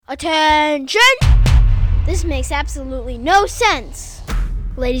Attention! This makes absolutely no sense.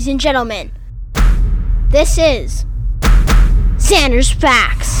 Ladies and gentlemen, this is Xander's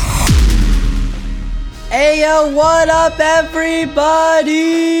Facts. Hey yo, what up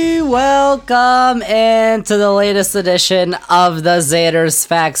everybody? Welcome into the latest edition of the Xander's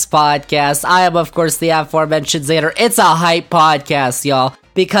Facts podcast. I am of course the aforementioned Xander. It's a hype podcast, y'all,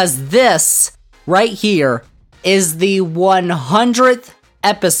 because this right here is the 100th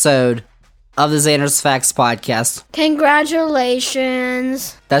episode of the Xander's Facts podcast.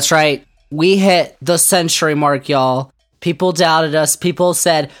 Congratulations. That's right. We hit the century mark, y'all. People doubted us. People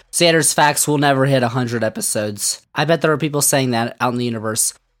said Xander's Facts will never hit 100 episodes. I bet there are people saying that out in the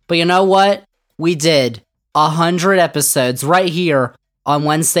universe. But you know what? We did 100 episodes right here on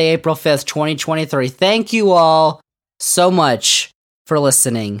Wednesday, April 5th, 2023. Thank you all so much for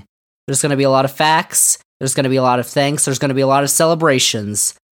listening. There's going to be a lot of facts. There's going to be a lot of thanks. There's going to be a lot of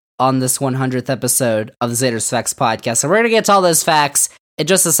celebrations on this 100th episode of the Xander's Facts podcast. And we're going to get to all those facts in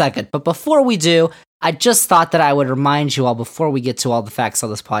just a second. But before we do, I just thought that I would remind you all, before we get to all the facts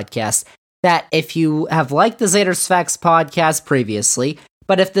on this podcast, that if you have liked the Xander's Facts podcast previously,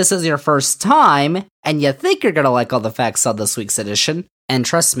 but if this is your first time, and you think you're going to like all the facts on this week's edition, and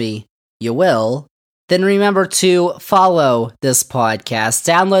trust me, you will, then remember to follow this podcast,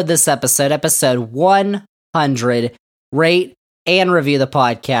 download this episode 100, rate and review the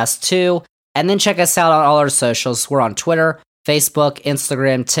podcast too, and then check us out on all our socials. We're on Twitter, Facebook,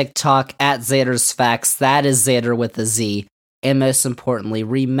 Instagram, TikTok, at Xander's Facts. That is Xander with a Z. And most importantly,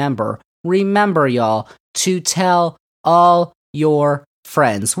 remember y'all, to tell all your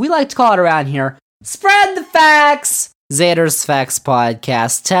friends. We like to call it around here, spread the facts. Xander's Facts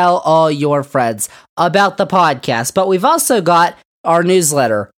podcast. Tell all your friends about the podcast. But we've also got our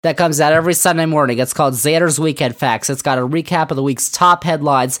newsletter that comes out every Sunday morning. It's called Xander's Weekend Facts. It's got a recap of the week's top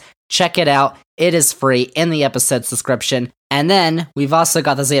headlines. Check it out. It is free in the episode's description. And then we've also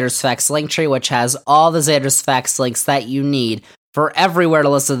got the Xander's Facts link tree, which has all the Xander's Facts links that you need for everywhere to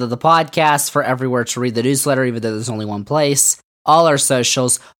listen to the podcast, for everywhere to read the newsletter, even though there's only one place. All our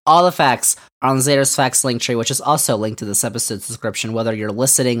socials, all the facts are on the Xander's Facts link tree, which is also linked to this episode's description, whether you're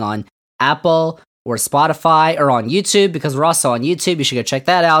listening on Apple or Spotify or on YouTube, because we're also on YouTube. You should go check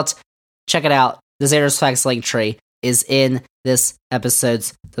that out. Check it out. The Xander's Facts link tree is in this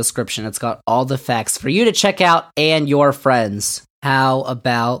episode's description. It's got all the facts for you to check out and your friends. How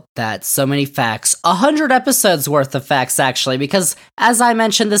about that? So many facts. 100 episodes worth of facts, actually, because as I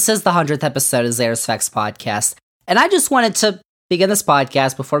mentioned, this is the 100th episode of Xander's Facts podcast. And I just wanted to begin this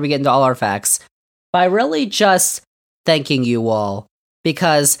podcast before we get into all our facts by really just thanking you all,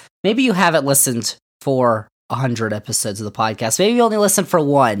 because maybe you haven't listened for 100 episodes of the podcast. Maybe you only listened for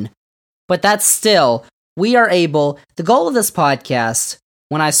one, but that's still, we are able, the goal of this podcast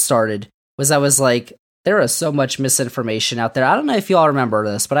when I started was I was like, there is so much misinformation out there. I don't know if you all remember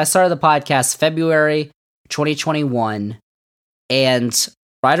this, but I started the podcast February 2021, and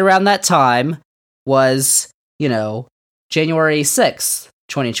right around that time was, January 6th,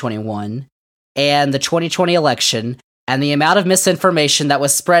 2021, and the 2020 election, and the amount of misinformation that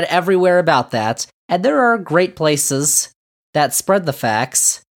was spread everywhere about that. And there are great places that spread the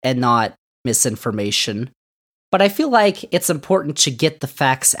facts and not misinformation. But I feel like it's important to get the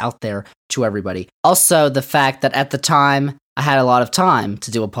facts out there to everybody. Also, the fact that at the time, I had a lot of time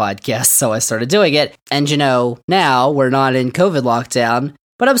to do a podcast, so I started doing it. And now we're not in COVID lockdown,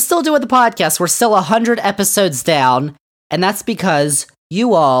 but I'm still doing the podcast. We're still 100 episodes down, and that's because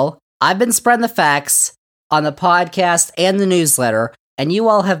you all, I've been spreading the facts on the podcast and the newsletter, and you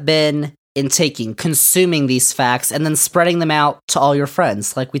all have been consuming these facts, and then spreading them out to all your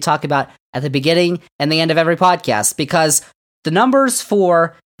friends, like we talk about at the beginning and the end of every podcast, because the numbers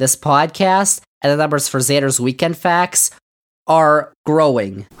for this podcast and the numbers for Xander's Weekend Facts are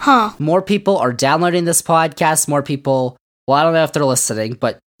growing. More people are downloading this podcast. More people, well, I don't know if they're listening,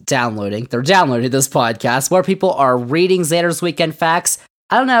 but downloading. They're downloading this podcast. More people are reading Xander's Weekend Facts.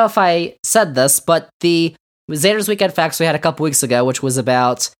 I don't know if I said this, but the Xander's Weekend Facts we had a couple weeks ago, which was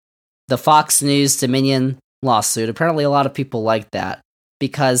about the Fox News Dominion lawsuit. Apparently a lot of people liked that,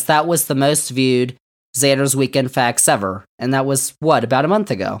 because that was the most viewed Xander's Weekend Facts ever. And that was, about a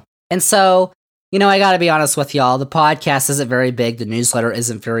month ago. And so, I gotta be honest with y'all, the podcast isn't very big, the newsletter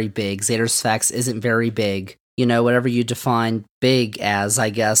isn't very big, Xander's Facts isn't very big. Whatever you define big as,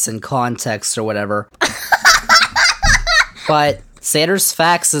 I guess, in context or whatever. But Xander's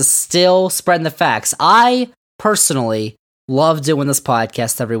Facts is still spreading the facts. I personally love doing this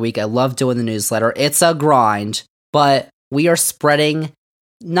podcast every week. I love doing the newsletter. It's a grind, but we are spreading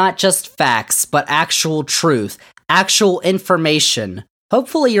not just facts, but actual truth, actual information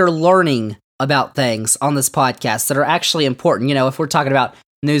hopefully you're learning about things on this podcast that are actually important. You know, if we're talking about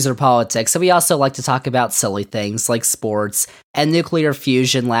news or politics. So we also like to talk about silly things like sports and nuclear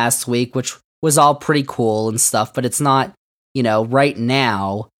fusion last week, which was all pretty cool and stuff, but it's not, you know, right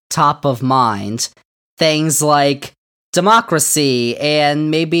now, top of mind. Things like democracy and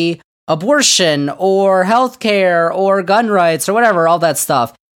maybe abortion or healthcare or gun rights or whatever, all that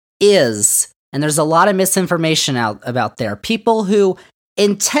stuff is. And there's a lot of misinformation out about there. People who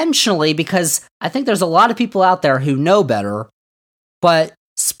intentionally, because I think there's a lot of people out there who know better, but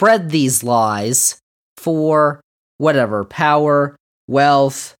spread these lies for whatever, power,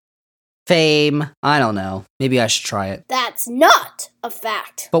 wealth, fame, I don't know. Maybe I should try it. That's not a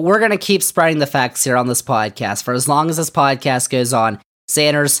fact. But we're going to keep spreading the facts here on this podcast for as long as this podcast goes on.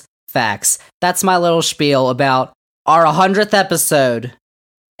 Xander's Facts. That's my little spiel about our 100th episode.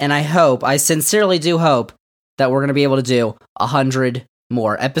 And I sincerely do hope that we're going to be able to do 100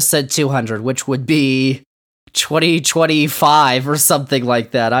 more. Episode 200, which would be 2025 or something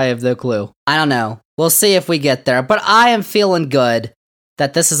like that. I have no clue. I don't know. We'll see if we get there. But I am feeling good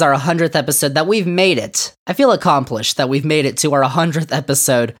that this is our 100th episode, that we've made it. I feel accomplished that we've made it to our 100th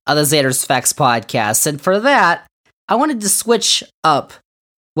episode of the Xander's Facts podcast. And for that, I wanted to switch up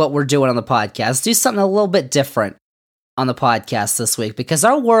what we're doing on the podcast, do something a little bit different on the podcast this week, because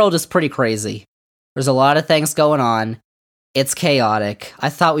our world is pretty crazy. There's a lot of things going on. It's chaotic. I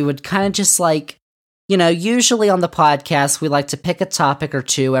thought we would kind of just like, you know, usually on the podcast, we like to pick a topic or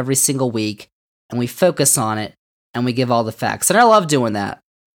two every single week, and we focus on it, and we give all the facts. And I love doing that,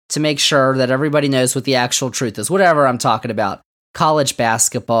 to make sure that everybody knows what the actual truth is, whatever I'm talking about. College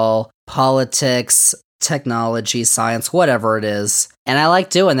basketball, politics, technology, science, whatever it is. And I like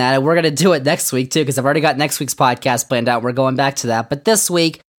doing that, and we're going to do it next week, too, because I've already got next week's podcast planned out. We're going back to that. But this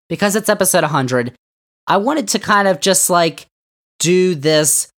week, because it's episode 100, I wanted to kind of just, like, do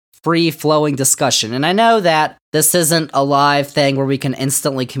this free-flowing discussion. And I know that this isn't a live thing where we can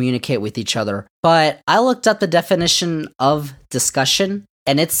instantly communicate with each other, but I looked up the definition of discussion,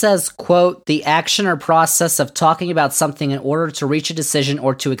 and it says, quote, the action or process of talking about something in order to reach a decision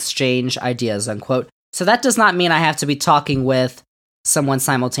or to exchange ideas, unquote. So that does not mean I have to be talking with someone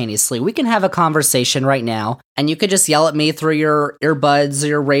simultaneously. We can have a conversation right now, and you could just yell at me through your earbuds or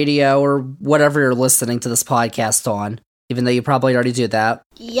your radio or whatever you're listening to this podcast on, even though you probably already do that.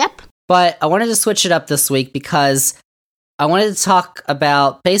 Yep. But I wanted to switch it up this week because I wanted to talk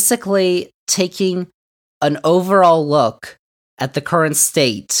about basically taking an overall look at the current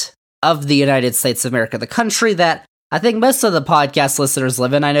state of the United States of America, the country that I think most of the podcast listeners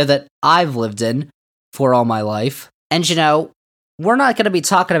live in. I know that I've lived in for all my life. And, you know, we're not going to be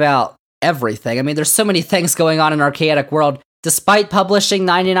talking about everything. I mean, there's so many things going on in our chaotic world. Despite publishing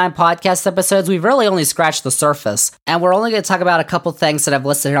 99 podcast episodes, we've really only scratched the surface. And we're only going to talk about a couple things that I've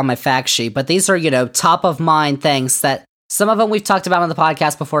listed here on my fact sheet. But these are, you know, top of mind things that some of them we've talked about on the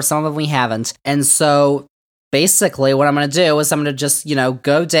podcast before, some of them we haven't. And so basically what I'm going to do is I'm going to just, you know,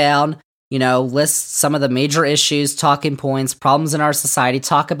 go down, you know, list some of the major issues, talking points, problems in our society,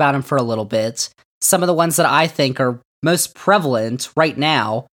 talk about them for a little bit. Some of the ones that I think are most prevalent right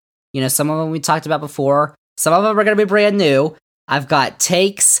now, you know, some of them we talked about before. Some of them are going to be brand new. I've got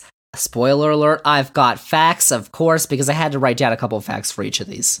takes, spoiler alert, I've got facts, of course, because I had to write down a couple of facts for each of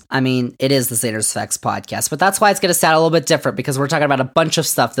these. I mean, it is the Xander's Facts podcast, but that's why it's going to sound a little bit different, because we're talking about a bunch of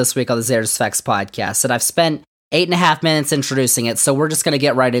stuff this week on the Xander's Facts podcast, and I've spent 8.5 minutes introducing it, so we're just going to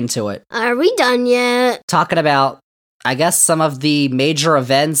get right into it. Are we done yet? Talking about, I guess, some of the major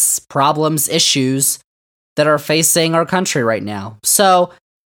events, problems, issues that are facing our country right now. So,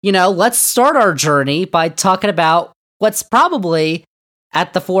 you know, let's start our journey by talking about what's probably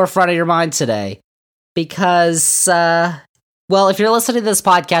at the forefront of your mind today. Because, well, if you're listening to this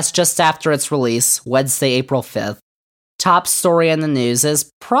podcast just after its release, Wednesday, April 5th, top story in the news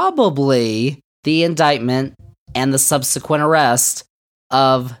is probably the indictment and the subsequent arrest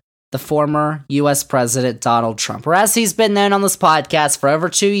of the former U.S. President Donald Trump, or as he's been known on this podcast for over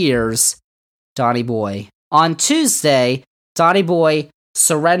 2 years, Donnie Boy. On Tuesday, Donnie Boy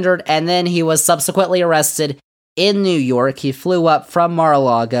surrendered, and then he was subsequently arrested in New York. He flew up from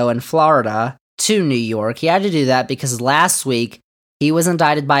Mar-a-Lago in Florida to New York. He had to do that because last week he was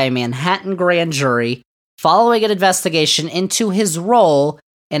indicted by a Manhattan grand jury following an investigation into his role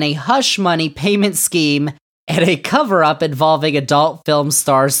in a hush money payment scheme and a cover-up involving adult film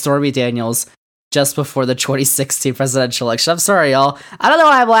star Stormy Daniels just before the 2016 presidential election. I'm sorry, y'all. I don't know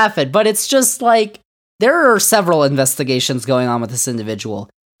why I'm laughing, but it's just like, there are several investigations going on with this individual.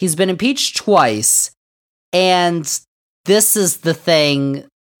 He's been impeached twice, and this is the thing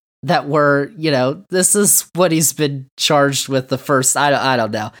that were, this is what he's been charged with the first, I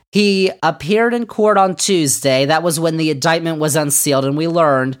don't know. He appeared in court on Tuesday. That was when the indictment was unsealed, and we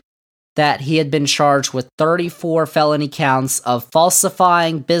learned that he had been charged with 34 felony counts of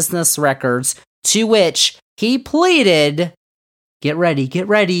falsifying business records, to which he pleaded, get ready,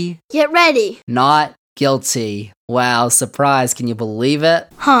 not guilty. Wow, surprise, can you believe it?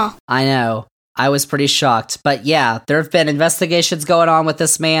 Huh. I know. I was pretty shocked. But yeah, there have been investigations going on with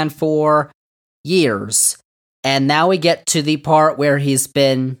this man for years. And now we get to the part where he's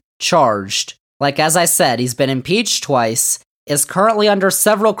been charged. Like, as I said, he's been impeached twice, is currently under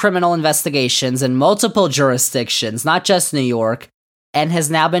several criminal investigations in multiple jurisdictions, not just New York, and has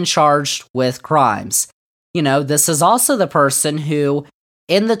now been charged with crimes. This is also the person who,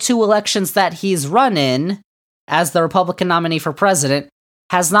 in the 2 elections that he's run in, as the Republican nominee for president,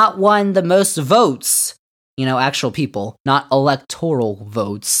 has not won the most votes, actual people, not electoral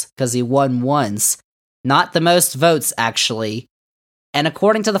votes, because he won once. Not the most votes, actually. And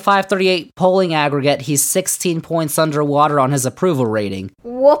according to the 538 polling aggregate, he's 16 points underwater on his approval rating.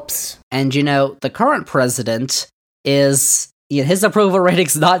 Whoops. And the current president is, his approval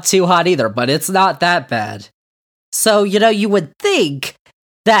rating's not too hot either, but it's not that bad. So, you would think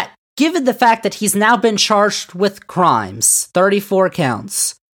that given the fact that he's now been charged with crimes, 34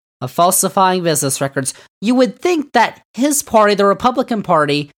 counts of falsifying business records, you would think that his party, the Republican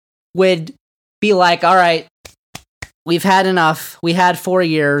Party, would be like, all right, we've had enough. We had 4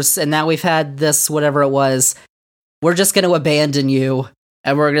 years, and now we've had this, whatever it was. We're just going to abandon you,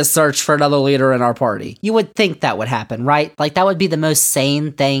 and we're going to search for another leader in our party. You would think that would happen, right? Like, that would be the most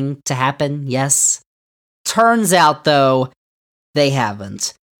sane thing to happen, yes? Turns out, though, they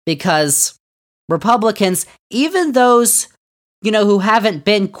haven't. Because Republicans, even those, who haven't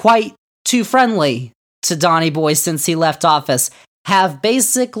been quite too friendly to Donny Boy since he left office, have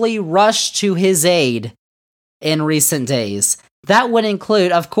basically rushed to his aid in recent days. That would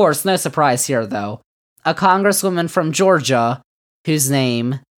include, of course, no surprise here though, a congresswoman from Georgia, whose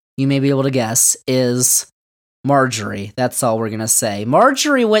name, you may be able to guess, is Marjorie. That's all we're gonna say.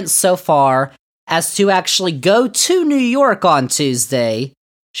 Marjorie went so far as to actually go to New York on Tuesday.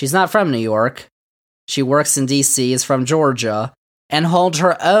 She's not from New York. She works in D.C., is from Georgia, and hold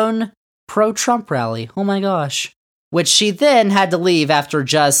her own pro-Trump rally. Oh my gosh. Which she then had to leave after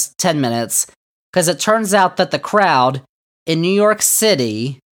just 10 minutes, because it turns out that the crowd in New York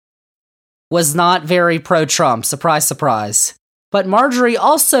City was not very pro-Trump. Surprise, surprise. But Marjorie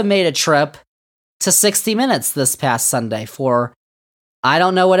also made a trip to 60 Minutes this past Sunday for, I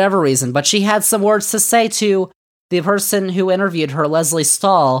don't know whatever reason, but she had some words to say to the person who interviewed her, Leslie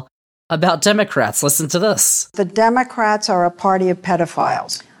Stahl, about Democrats. Listen to this. The Democrats are a party of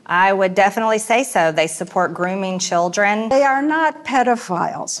pedophiles. I would definitely say so. They support grooming children. They are not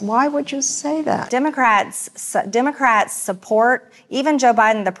pedophiles. Why would you say that? Democrats support, even Joe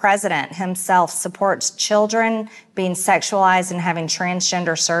Biden, the president himself, supports children being sexualized and having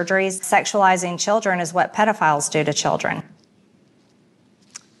transgender surgeries. Sexualizing children is what pedophiles do to children.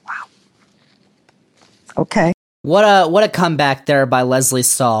 Wow. Okay. What a comeback there by Leslie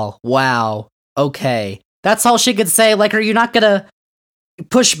Stahl. Wow. Okay. That's all she could say. Like, are you not gonna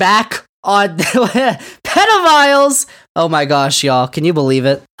push back on pedophiles? Oh my gosh, y'all. Can you believe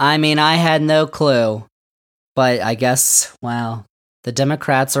it? I mean, I had no clue. But I guess, wow. The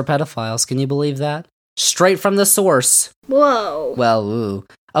Democrats are pedophiles. Can you believe that? Straight from the source. Whoa. Well, ooh.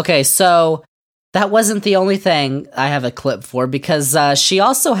 Okay, so that wasn't the only thing I have a clip for, because she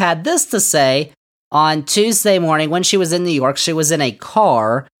also had this to say. On Tuesday morning, when she was in New York, she was in a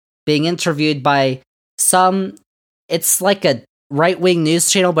car being interviewed by it's like a right-wing news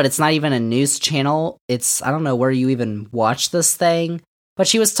channel, but it's not even a news channel. I don't know where you even watch this thing, but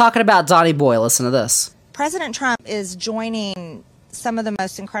she was talking about Donny Boy. Listen to this. President Trump is joining some of the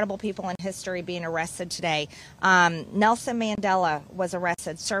most incredible people in history being arrested today. Nelson Mandela was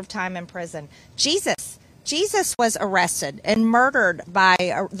arrested, served time in prison. Jesus was arrested and murdered by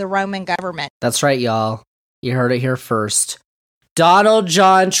the Roman government. That's right, y'all. You heard it here first. Donald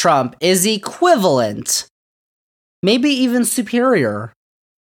John Trump is equivalent, maybe even superior,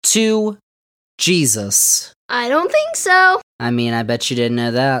 to Jesus. I don't think so. I mean, I bet you didn't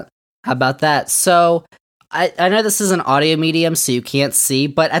know that. How about that? So, I know this is an audio medium, so you can't see,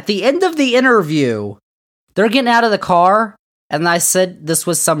 but at the end of the interview, they're getting out of the car, and I said this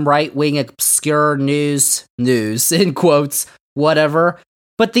was some right-wing obscure news, in quotes, whatever.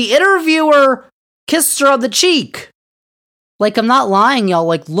 But the interviewer kissed her on the cheek. Like, I'm not lying, y'all.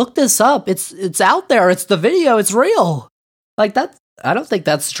 Like, look this up. It's out there. It's the video. It's real. Like, that. I don't think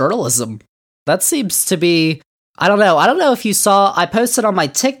that's journalism. That seems to be I don't know if you saw, I posted on my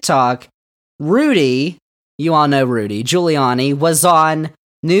TikTok, Rudy, you all know Rudy, Giuliani, was on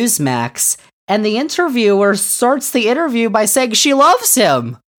Newsmax, and the interviewer starts the interview by saying she loves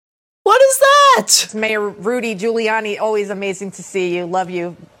him. What is that? Mayor Rudy Giuliani, always amazing to see you. Love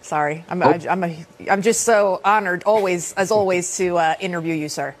you. Sorry, I'm just so honored, as always, to interview you,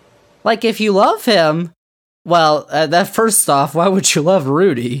 sir. Like, if you love him, well, that first off, why would you love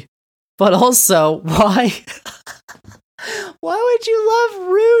Rudy? But also, why? Why would you love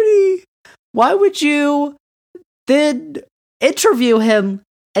Rudy? Why would you then interview him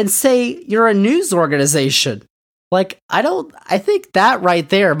and say you're a news organization? Like, I think that right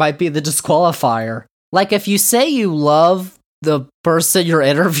there might be the disqualifier. Like, if you say you love the person you're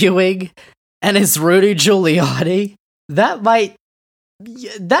interviewing and it's Rudy Giuliani, that might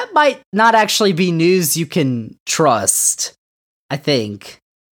not actually be news you can trust, I think.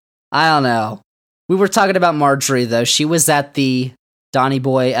 I don't know. We were talking about Marjorie, though. She was at the Donny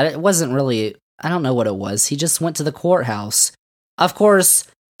Boy. It wasn't really, I don't know what it was. He just went to the courthouse. Of course,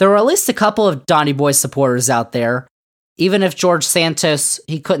 there were at least a couple of Donny Boy supporters out there. Even if George Santos,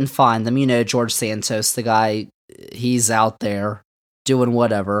 he couldn't find them. You know, George Santos, the guy, he's out there doing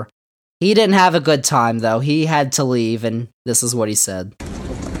whatever. He didn't have a good time, though. He had to leave, and this is what he said.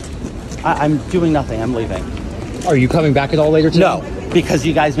 I'm doing nothing. I'm leaving. Are you coming back at all later today? No, because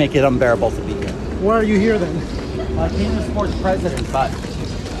you guys make it unbearable to be here. Why are you here then? I came to support the president, but...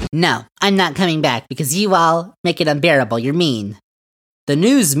 No, I'm not coming back because you all make it unbearable. You're mean. The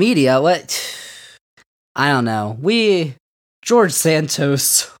news media, what? I don't know. George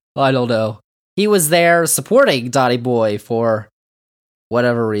Santos, I don't know. He was there supporting Donny Boy for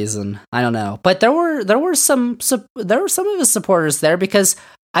whatever reason. I don't know. But there were some of his supporters there because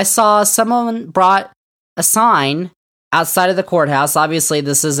I saw someone brought a sign outside of the courthouse. Obviously,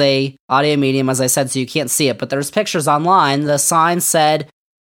 this is a audio medium, as I said, so you can't see it, but there's pictures online. The sign said,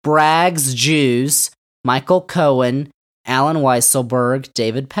 Bragg's Jews, Michael Cohen, Alan Weisselberg,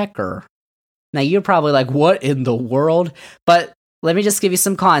 David Pecker. Now, you're probably like, what in the world? But let me just give you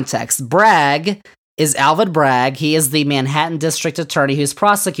some context. Bragg is Alvin Bragg. He is the Manhattan District Attorney who's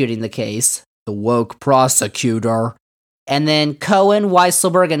prosecuting the case, the woke prosecutor. And then Cohen,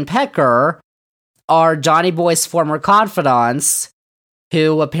 Weisselberg, and Pecker are Donny Boy's former confidants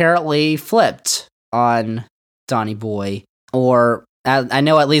who apparently flipped on Donny Boy. Or I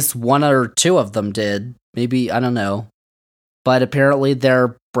know at least one or two of them did. Maybe, I don't know. But apparently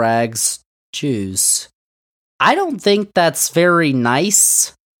they're Bragg's Jews. I don't think that's very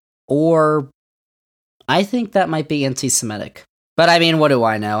nice, or I think that might be anti-Semitic. But I mean, what do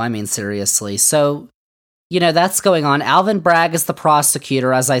I know? I mean, seriously. So, you know, that's going on. Alvin Bragg is the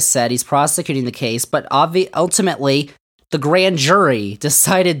prosecutor, as I said. He's prosecuting the case, but ultimately, the grand jury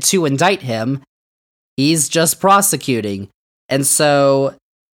decided to indict him. He's just prosecuting. And so,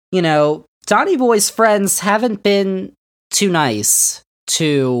 you know, Donny Boy's friends haven't been too nice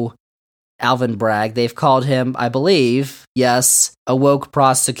to Alvin Bragg. They've called him, I believe, yes, a woke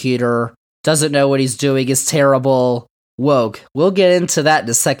prosecutor, doesn't know what he's doing, is terrible, woke. We'll get into that in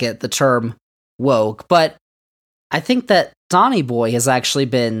a second, the term woke. But I think that Donny Boy has actually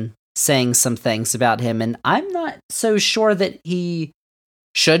been saying some things about him, and I'm not so sure that he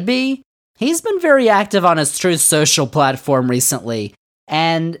should be. He's been very active on his Truth Social platform recently,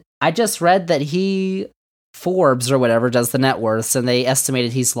 and I just read that Forbes or whatever does the net worths, and they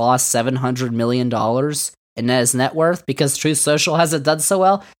estimated he's lost $700 million in his net worth because Truth Social hasn't done so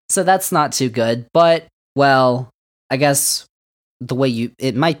well. So that's not too good. But, well, I guess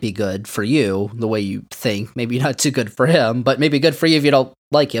it might be good for you, the way you think. Maybe not too good for him, but maybe good for you if you don't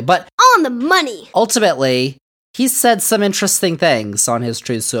like him. But On the money. Ultimately, he's said some interesting things on his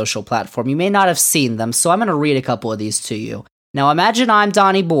Truth Social platform. You may not have seen them, so I'm going to read a couple of these to you. Now, imagine I'm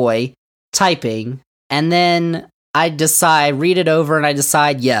Donny Boy typing, and then I read it over, and I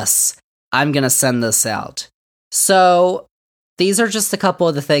decide, yes, I'm going to send this out. So, these are just a couple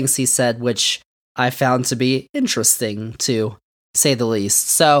of the things he said, which I found to be interesting, to say the least.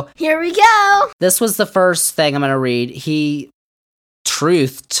 So, Here we go. this was the first thing I'm going to read. He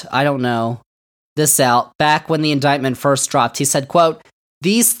truthed, I don't know, this out back when the indictment first dropped. He said, quote,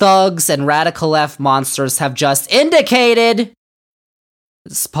 "These thugs and radical left monsters have just indicated..."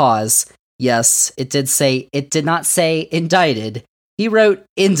 Let's pause. Yes, it did not say indicted. He wrote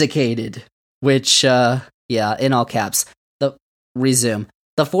indicated, which, in all caps. Resume.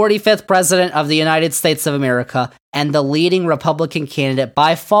 The 45th president of the United States of America and the leading Republican candidate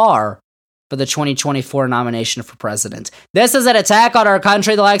by far for the 2024 nomination for president. This is an attack on our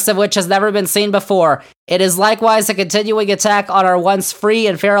country, the likes of which has never been seen before. It is likewise a continuing attack on our once free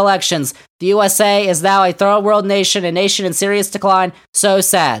and fair elections. The USA is now a third world nation, a nation in serious decline. So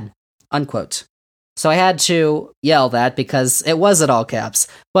sad. Unquote. So I had to yell that because it was in all caps.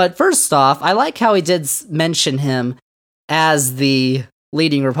 But first off, I like how he did mention him as the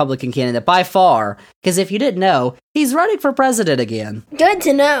leading Republican candidate by far, because if you didn't know, he's running for president again. Good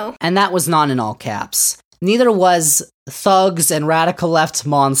to know. And that was not in all caps. Neither was thugs and radical left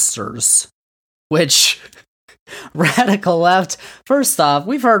monsters, which radical left, first off,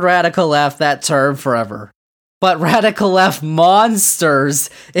 we've heard radical left, that term, forever. But radical left monsters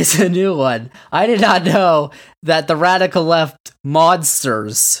is a new one. I did not know that the radical left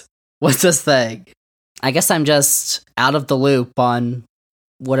monsters was a thing. I guess I'm just out of the loop on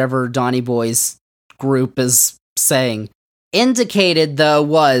whatever Donny Boy's group is saying. Indicated, though,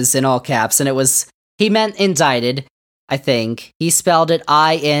 was in all caps, and he meant indicted, I think. He spelled it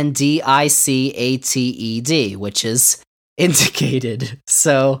INDICATED, which is indicated.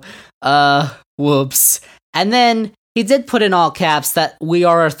 So, whoops. And then he did put in all caps that we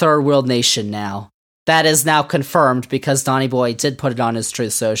are a third world nation now. That is now confirmed because Donny Boy did put it on his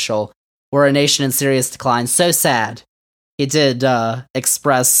Truth Social. We're a nation in serious decline. So sad. He did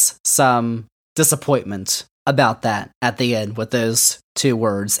express some disappointment about that at the end with those two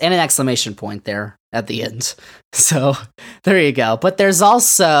words and an exclamation point there at the end. So there you go. But there's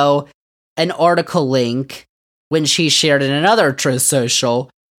also an article link when she shared in another Truth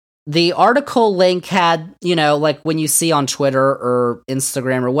Social. The article link had, like when you see on Twitter or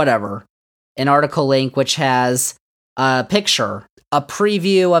Instagram or whatever, an article link which has a picture, a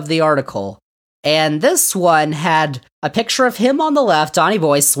preview of the article. And this one had a picture of him on the left, Donny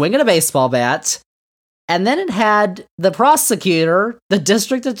Boy, swinging a baseball bat. And then it had the prosecutor, the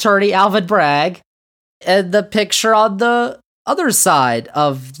district attorney, Alvin Bragg, and the picture on the other side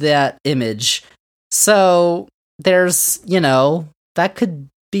of that image. So there's, that could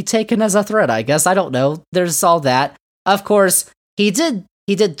be taken as a threat, I guess. I don't know. There's all that. Of course, he did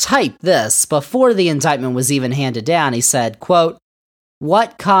type this before the indictment was even handed down. He said, quote,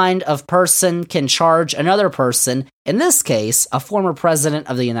 "What kind of person can charge another person, in this case, a former president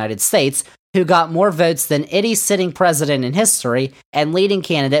of the United States, who got more votes than any sitting president in history and leading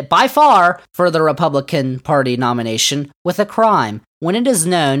candidate by far for the Republican Party nomination, with a crime, when it is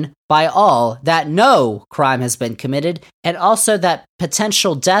known by all that no crime has been committed, and also that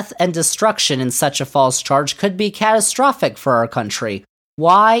potential death and destruction in such a false charge could be catastrophic for our country?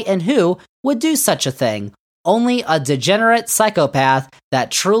 Why and who would do such a thing? Only a degenerate psychopath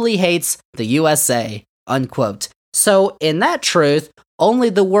that truly hates the USA." Unquote. So in that truth, only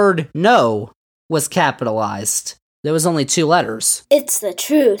the word no was capitalized. There was only 2 letters. It's the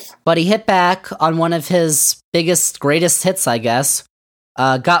truth. But he hit back on one of his biggest, greatest hits, I guess.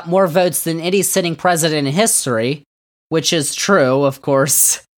 Got more votes than any sitting president in history, which is true, of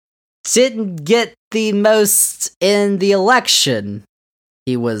course. Didn't get the most in the election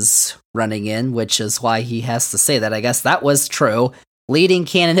he was running in, which is why he has to say that. I guess that was true. Leading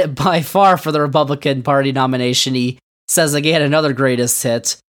candidate by far for the Republican Party nomination. He says again, another greatest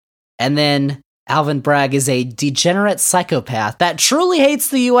hit. And then Alvin Bragg is a degenerate psychopath that truly hates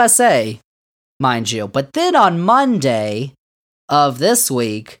the USA, mind you. But then on Monday of this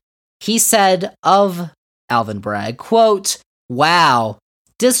week, he said of Alvin Bragg, quote, "Wow,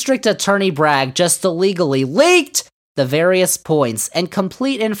 District Attorney Bragg just illegally leaked the various points and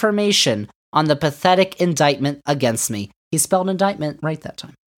complete information on the pathetic indictment against me." He spelled indictment right that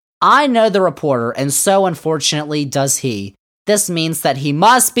time. "I know the reporter, and so unfortunately does he. This means that he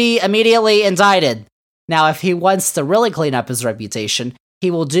must be immediately indicted. Now, if he wants to really clean up his reputation, he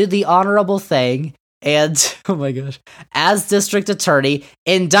will do the honorable thing and, oh my gosh, as district attorney,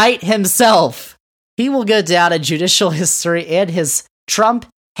 indict himself. He will go down in judicial history, and his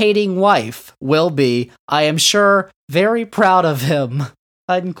Trump-hating wife will be, I am sure, very proud of him."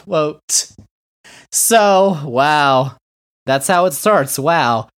 Unquote. So, wow. That's how it starts.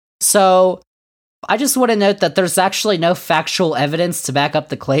 Wow. So, I just want to note that there's actually no factual evidence to back up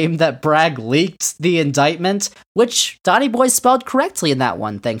the claim that Bragg leaked the indictment, which Donny Boy spelled correctly in that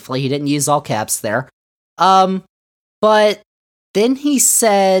one. Thankfully, he didn't use all caps there. But then he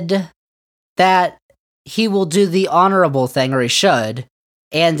said that he will do the honorable thing, or he should,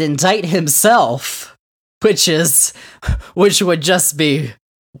 and indict himself, which would just be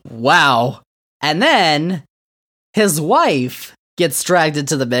wow. And then his wife gets dragged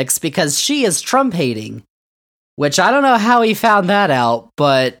into the mix because she is Trump hating, which I don't know how he found that out,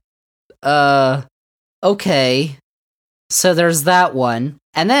 but okay. So there's that one.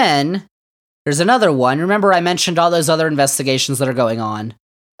 And then There's another one. Remember, I mentioned all those other investigations that are going on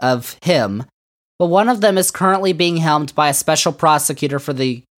of him. But one of them is currently being helmed by a special prosecutor for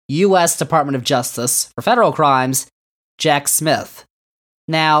the U.S. Department of Justice for federal crimes, Jack Smith.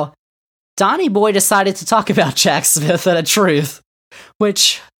 Now, Donnie Boy decided to talk about Jack Smith and a truth,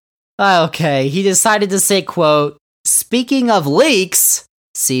 which, okay, he decided to say, quote, "Speaking of leaks,"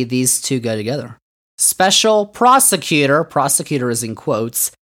 see, these two go together. Special prosecutor is in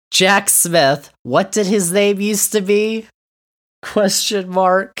quotes, Jack Smith, what did his name used to be? Question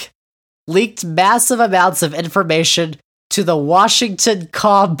mark. Leaked massive amounts of information to the Washington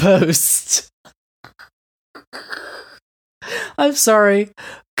Compost. I'm sorry.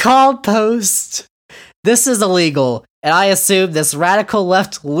 Compost. This is illegal, and I assume this radical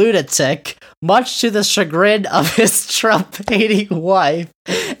left lunatic, much to the chagrin of his Trump-hating wife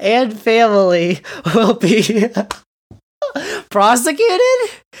and family, will be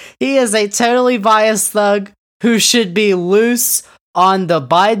prosecuted? He is a totally biased thug who should be loose on the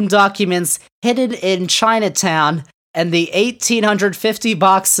Biden documents hidden in Chinatown and the 1,850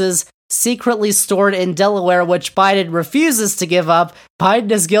 boxes secretly stored in Delaware, which Biden refuses to give up. Biden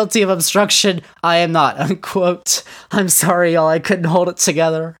is guilty of obstruction. I am not, unquote. I'm sorry, y'all. I couldn't hold it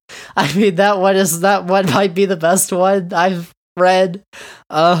together. I mean, that one might be the best one I've read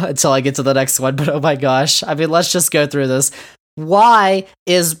until I get to the next one, but oh my gosh. I mean, let's just go through this. Why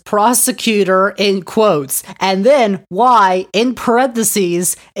is prosecutor in quotes, and then why in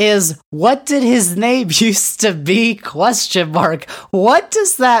parentheses is what did his name used to be question mark. What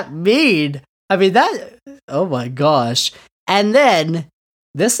does that mean? I mean, that, oh my gosh. And then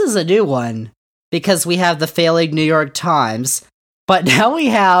this is a new one because we have the failing New York Times, but now we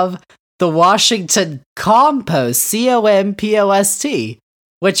have the Washington Compost, Compost,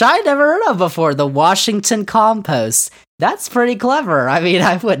 which I never heard of before, the Washington Compost. That's pretty clever. I mean,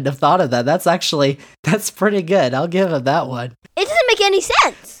 I wouldn't have thought of that. That's pretty good. I'll give him that one. It doesn't make any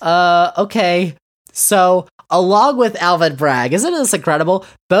sense. Okay. So, along with Alvin Bragg, isn't this incredible?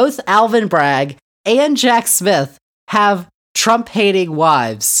 Both Alvin Bragg and Jack Smith have Trump-hating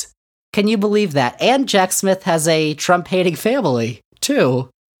wives. Can you believe that? And Jack Smith has a Trump-hating family, too.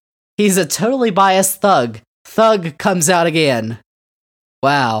 He's a totally biased thug. Thug comes out again.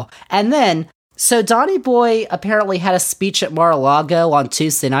 Wow. And then, so Donnie Boy apparently had a speech at Mar-a-Lago on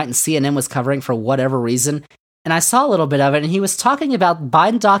Tuesday night, and CNN was covering for whatever reason. And I saw a little bit of it, and he was talking about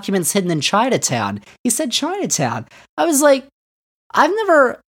Biden documents hidden in Chinatown. He said Chinatown. I was like,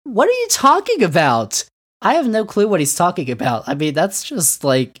 what are you talking about? I have no clue what he's talking about. I mean, that's just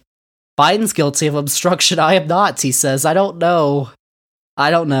like, Biden's guilty of obstruction. I am not, he says. I don't know.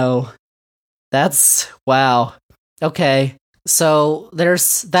 That's, wow. Okay. So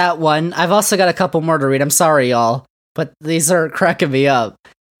there's that one. I've also got a couple more to read. I'm sorry, y'all, but these are cracking me up.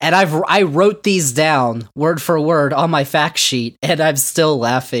 And I wrote these down word for word on my fact sheet, and I'm still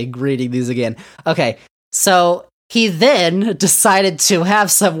laughing reading these again. Okay, so he then decided to have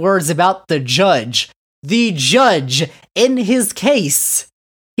some words about the judge. The judge in his case.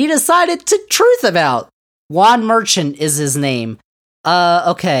 He decided to truth about. Juan Merchant is his name.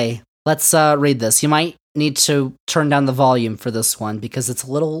 Okay, let's read this. You might need to turn down the volume for this one because it's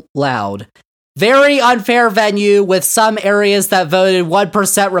a little loud. Very unfair venue with some areas that voted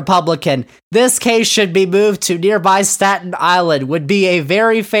 1% Republican. This case should be moved to nearby Staten Island. Would be a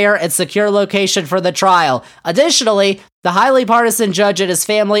very fair and secure location for the trial. Additionally, the highly partisan judge and his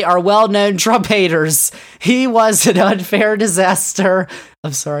family are well-known Trump haters. He was an unfair disaster.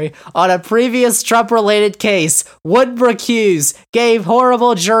 On a previous Trump-related case, would recuse, gave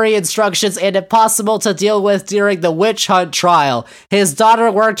horrible jury instructions and impossible to deal with during the witch hunt trial. His daughter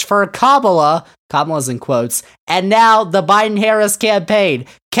worked for Kamala's in quotes, and now the Biden-Harris campaign.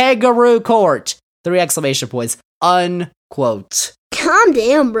 Kangaroo court! 3 exclamation points. Unquote. Calm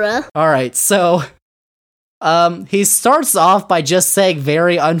down, bruh. Alright, so he starts off by just saying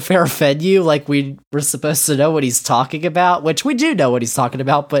very unfair venue, like we were supposed to know what he's talking about, which we do know what he's talking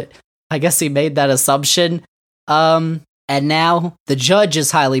about, but I guess he made that assumption. And now the judge is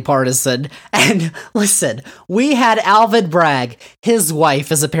highly partisan. And listen, we had Alvin Bragg, his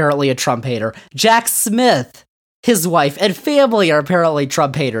wife is apparently a Trump hater. Jack Smith, his wife and family are apparently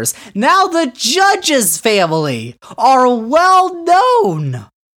Trump haters. Now the judge's family are well-known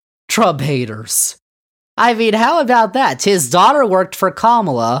Trump haters. I mean, how about that? His daughter worked for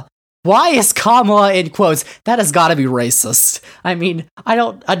Kamala. Why is Kamala in quotes? That has got to be racist. I mean, I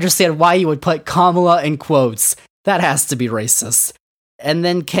don't understand why you would put Kamala in quotes. That has to be racist. And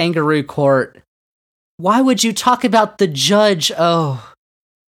then Kangaroo Court. Why would you talk about the judge?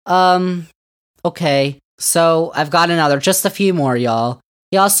 Okay. So I've got another. Just a few more, y'all.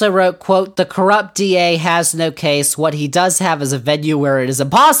 He also wrote, quote, "The corrupt DA has no case. What he does have is a venue where it is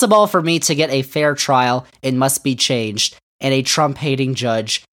impossible for me to get a fair trial. It must be changed. And a Trump-hating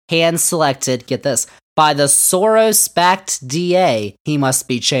judge, hand-selected, get this, by the Soros-backed DA, he must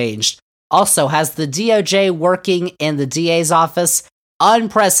be changed. Also, has the DOJ working in the DA's office?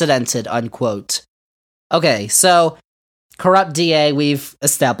 Unprecedented," unquote. Okay, so, corrupt DA, we've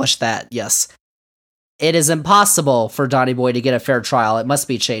established that, yes. It is impossible for Donny Boy to get a fair trial. It must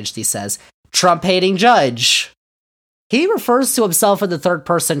be changed, he says. Trump-hating judge. He refers to himself in the third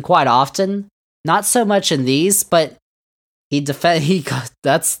person quite often. Not so much in these, but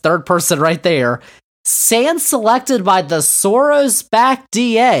that's third person right there. Hand-selected by the Soros-backed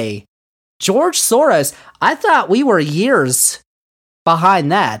DA. George Soros. I thought we were years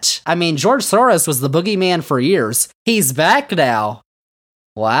behind that. I mean, George Soros was the boogeyman for years. He's back now.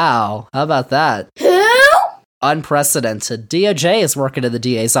 Wow, how about that? Who? Unprecedented. DOJ is working in the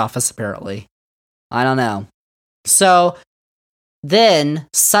DA's office, apparently. I don't know. So, then,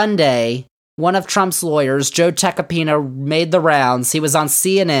 Sunday, one of Trump's lawyers, Joe Tacopina, made the rounds. He was on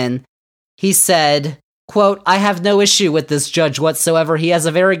CNN. He said, quote, "I have no issue with this judge whatsoever. He has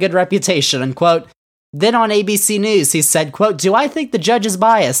a very good reputation," unquote. Then on ABC News, he said, quote, "Do I think the judge is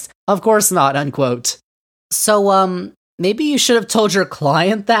biased? Of course not," unquote. So, maybe you should have told your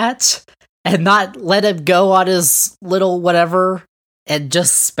client that and not let him go on his little whatever and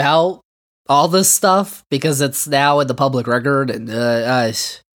just spout all this stuff because it's now in the public record and,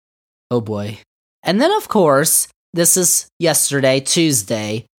 oh boy. And then, of course, this is yesterday,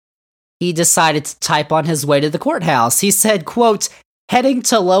 Tuesday, he decided to type on his way to the courthouse. He said, quote, "Heading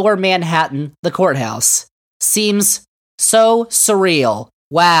to Lower Manhattan, the courthouse. Seems so surreal.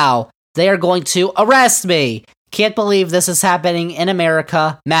 Wow, they are going to arrest me. Can't believe this is happening in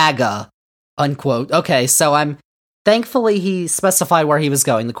America, MAGA," unquote. Okay, so thankfully he specified where he was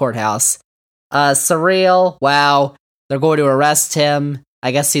going, the courthouse. Surreal, wow, they're going to arrest him.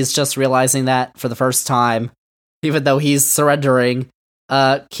 I guess he's just realizing that for the first time, even though he's surrendering.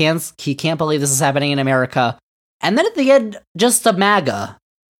 He can't believe this is happening in America. And then at the end, just a MAGA.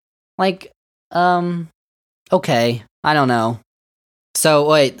 Like, okay, I don't know. So,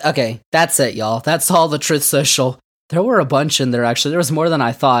 wait, okay, that's it, y'all. That's all the Truth Social. There were a bunch in there, actually. There was more than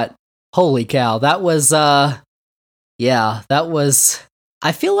I thought. Holy cow, that was, yeah, that was...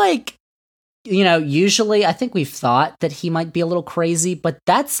 I feel like, usually I think we've thought that he might be a little crazy, but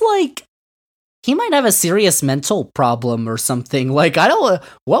that's like... He might have a serious mental problem or something. Like,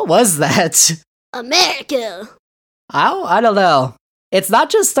 what was that? America. I don't know. It's not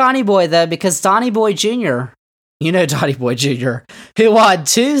just Donny Boy, though, because Donny Boy Jr., Donny Boy Jr., who on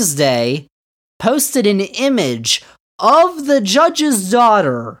Tuesday posted an image of the judge's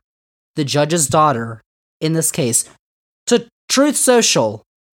daughter in this case, to Truth Social.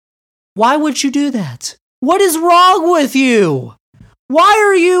 Why would you do that? What is wrong with you? Why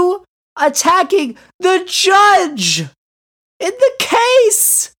are you attacking the judge in the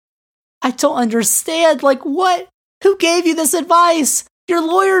case? I don't understand. Like, what? Who gave you this advice? Your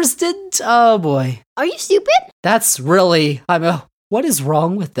lawyers didn't. Oh boy. Are you stupid? That's really, what is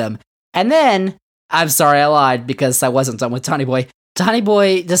wrong with them? And then, I'm sorry, I lied because I wasn't done with Donny Boy. Donny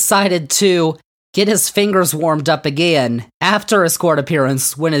Boy decided to get his fingers warmed up again after his court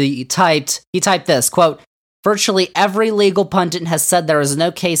appearance when he typed this, quote, "Virtually every legal pundit has said there is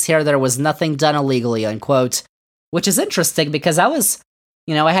no case here, there was nothing done illegally," unquote. Which is interesting because I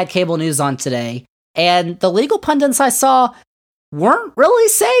had cable news on today, and the legal pundits I saw weren't really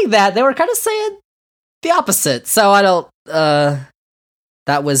saying that. They were kind of saying the opposite. So I don't,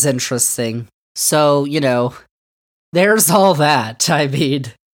 that was interesting. So, there's all that. I mean,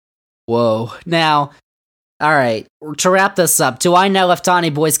 whoa. Now, alright, to wrap this up, do I know if Donny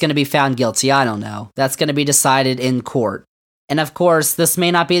Boy's gonna be found guilty? I don't know. That's gonna be decided in court. And of course, this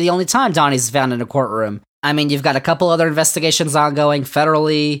may not be the only time Donny's found in a courtroom. I mean, you've got a couple other investigations ongoing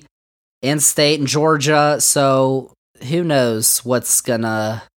federally, in state, in Georgia, so who knows what's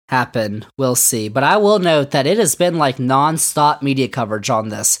gonna happen. We'll see. But I will note that it has been like non-stop media coverage on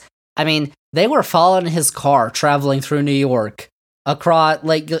this. I mean, they were following his car traveling through New York, across,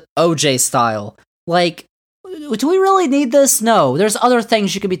 like, OJ style. Like, do we really need this? No, there's other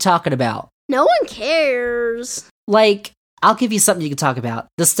things you could be talking about. No one cares. Like, I'll give you something you can talk about.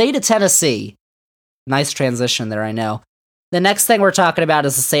 The state of Tennessee. Nice transition there, I know. The next thing we're talking about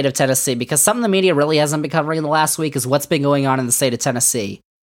is the state of Tennessee, because something the media really hasn't been covering in the last week is what's been going on in the state of Tennessee.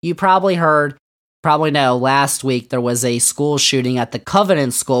 You probably know, last week there was a school shooting at the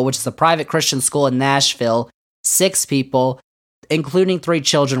Covenant School, which is a private Christian school in Nashville. 6 people, including 3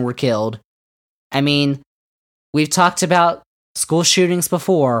 children, were killed. I mean, we've talked about school shootings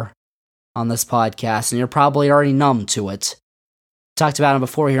before on this podcast, and you're probably already numb to it. Talked about them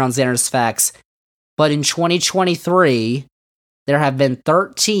before here on Xander's Facts. But in 2023, there have been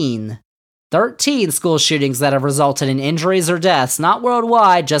 13 school shootings that have resulted in injuries or deaths, not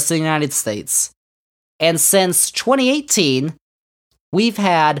worldwide, just in the United States. And since 2018, we've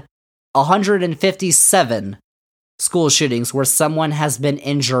had 157 school shootings where someone has been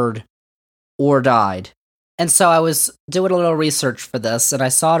injured or died. And so I was doing a little research for this, and I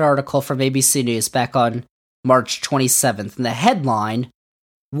saw an article from ABC News back on March 27th, and the headline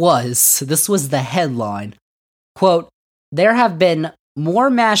this was the headline, quote, "There have been more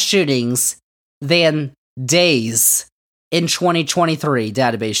mass shootings than days in 2023,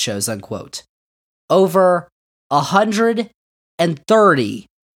 database shows," unquote. Over 130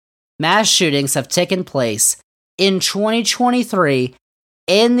 mass shootings have taken place in 2023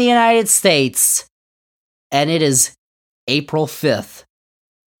 in the United States, and it is April 5th.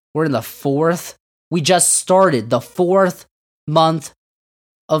 We're in we just started the 4th month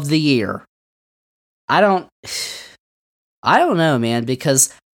of the year. I don't know, man,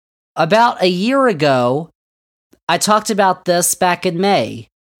 because about a year ago, I talked about this back in May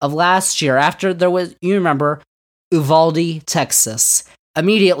of last year, after there was, you remember, Uvalde, Texas.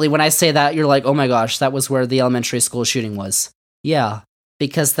 Immediately when I say that, you're like, oh my gosh, that was where the elementary school shooting was. Yeah,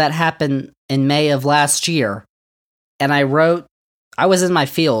 because that happened in May of last year. And I was in my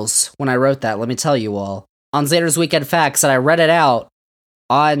feels when I wrote that, let me tell you all, on Xander's Weekend Facts, and I read it out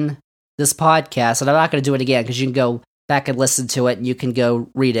on this podcast, and I'm not going to do it again, because you can go back and listen to it, and you can go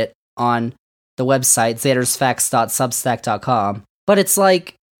read it on the website, xandersfacts.substack.com. But it's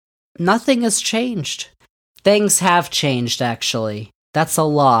like, nothing has changed. Things have changed, actually. That's a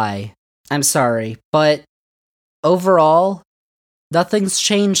lie. I'm sorry, but overall, nothing's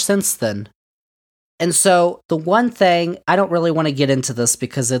changed since then. And so, the one thing, I don't really want to get into this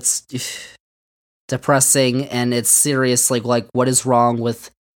because it's depressing and it's seriously like, what is wrong with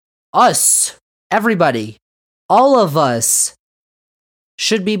us? Everybody, all of us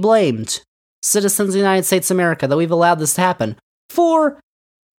should be blamed. Citizens of the United States of America, that we've allowed this to happen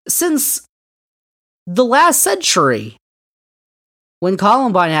since the last century, when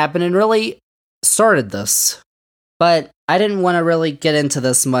Columbine happened and really started this. But I didn't want to really get into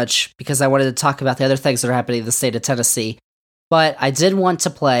this much because I wanted to talk about the other things that are happening in the state of Tennessee. But I did want to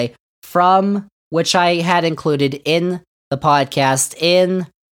play from, which I had included in the podcast, in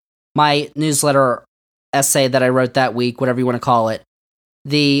my newsletter essay that I wrote that week, whatever you want to call it,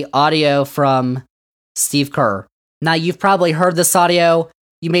 the audio from Steve Kerr. Now, you've probably heard this audio.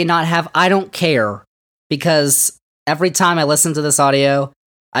 You may not have. I don't care, because every time I listen to this audio,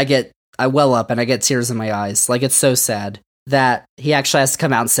 I well up and I get tears in my eyes. Like, it's so sad that he actually has to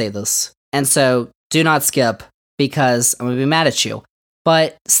come out and say this. And so, do not skip, because I'm going to be mad at you.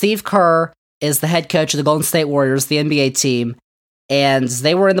 But Steve Kerr is the head coach of the Golden State Warriors, the NBA team, and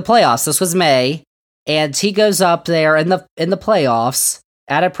they were in the playoffs. This was May, and he goes up there in the playoffs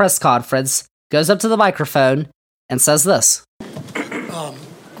at a press conference, goes up to the microphone, and says this.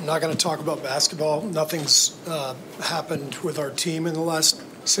 I'm not going to talk about basketball. Nothing's happened with our team in the last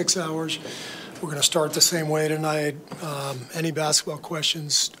 6 hours. We're going to start the same way tonight. Any basketball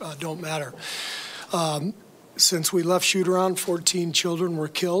questions don't matter. Since we left shoot-around, 14 children were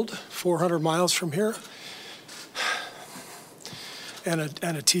killed 400 miles from here, and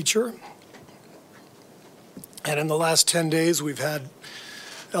a teacher. And in the last 10 days, we've had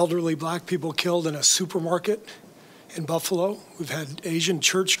elderly black people killed in a supermarket in Buffalo. We've had Asian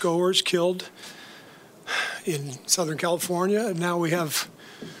churchgoers killed in Southern California, and now we have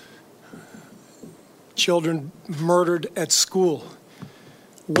children murdered at school.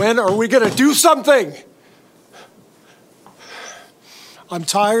 When are we going to do something? I'm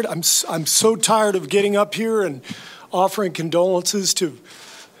tired. I'm so tired of getting up here and offering condolences to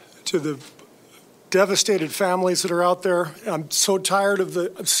the devastated families that are out there. I'm so tired of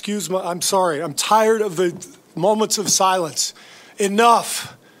I'm tired of the moments of silence.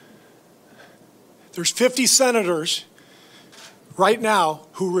 Enough. There's 50 senators right now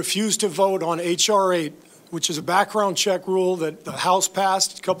who refuse to vote on H.R. 8, which is a background check rule that the House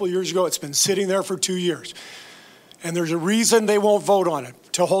passed a couple of years ago. It's been sitting there for 2 years. And there's a reason they won't vote on it,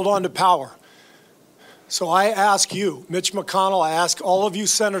 to hold on to power. So I ask you, Mitch McConnell, I ask all of you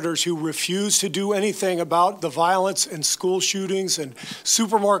senators who refuse to do anything about the violence and school shootings and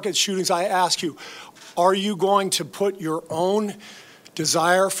supermarket shootings, I ask you, are you going to put your own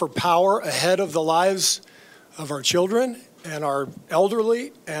desire for power ahead of the lives of our children and our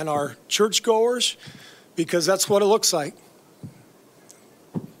elderly and our churchgoers? Because that's what it looks like.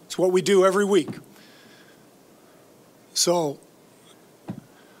 It's what we do every week. So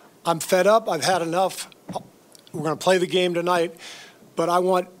I'm fed up. I've had enough. We're going to play the game tonight, but I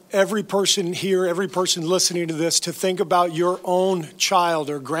want every person here, every person listening to this to think about your own child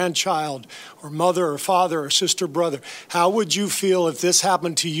or grandchild or mother or father or sister, brother. How would you feel if this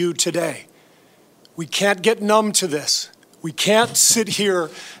happened to you today? We can't get numb to this. We can't sit here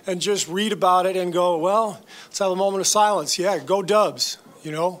and just read about it and go, well, let's have a moment of silence. Yeah, go Dubs,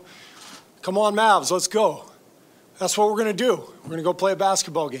 you know. Come on, Mavs, let's go. That's what we're going to do. We're going to go play a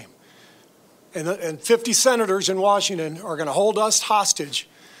basketball game. And 50 senators in Washington are going to hold us hostage.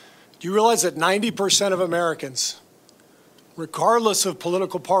 Do you realize that 90% of Americans, regardless of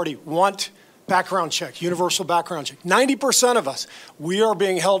political party, want background check, universal background check? 90% of us, we are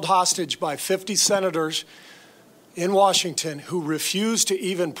being held hostage by 50 senators in Washington who refuse to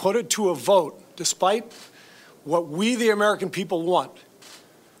even put it to a vote, despite what we, the American people, want.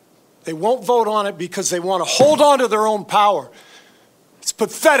 They won't vote on it because they want to hold on to their own power. It's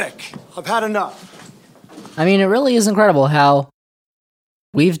pathetic. I've had enough. I mean, it really is incredible how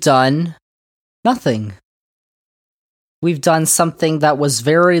we've done nothing. We've done something that was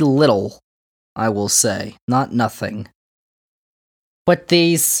very little, I will say, not nothing. But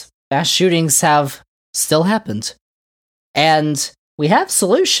these mass shootings have still happened. And we have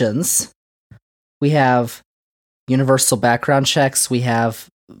solutions. We have universal background checks. We have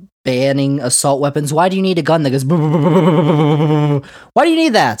banning assault weapons. Why do you need a gun that goes... Why do you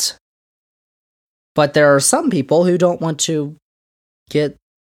need that? But there are some people who don't want to get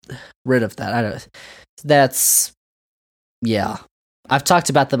rid of that. I don't... That's... Yeah. I've talked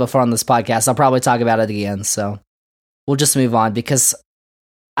about that before on this podcast. I'll probably talk about it again, so we'll just move on, because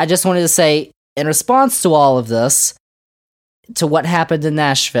I just wanted to say, in response to all of this, to what happened in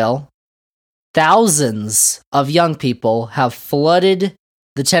Nashville, thousands of young people have flooded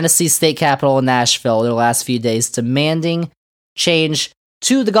the Tennessee state capitol in Nashville in the last few days, demanding change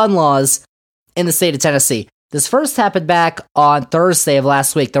to the gun laws in the state of Tennessee. This first happened back on Thursday of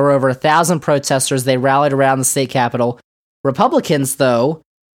last week. There were over 1,000 protesters. They rallied around the state capitol. Republicans, though,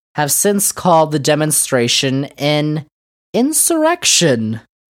 have since called the demonstration an insurrection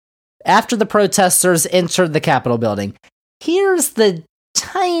after the protesters entered the Capitol building. Here's the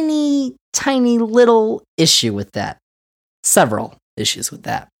tiny little issue with that. Several issues with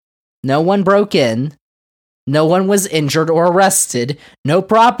that. No one broke in. No one was injured or arrested. No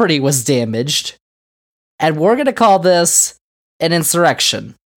property was damaged. And we're going to call this an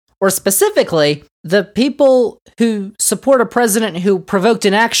insurrection. Or specifically, the people who support a president who provoked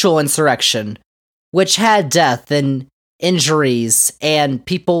an actual insurrection, which had death and injuries, and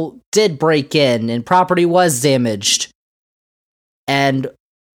people did break in, and property was damaged. And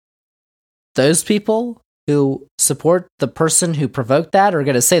those people who support the person who provoked that are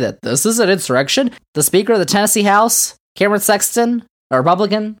going to say that this is an insurrection. The Speaker of the Tennessee House, Cameron Sexton, a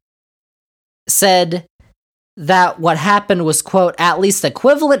Republican, said that what happened was, quote, at least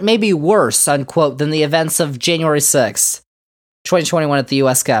equivalent, maybe worse, unquote, than the events of January 6th, 2021 at the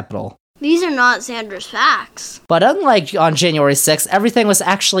U.S. Capitol. These are not Sanders facts. But unlike on January 6th, everything was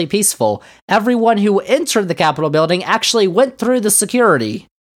actually peaceful. Everyone who entered the Capitol building actually went through the security.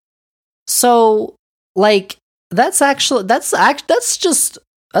 So, like, that's a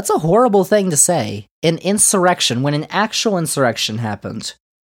horrible thing to say. An insurrection, when an actual insurrection happened.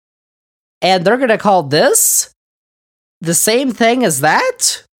 And they're gonna call this the same thing as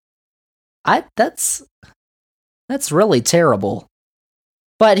that? That's really terrible.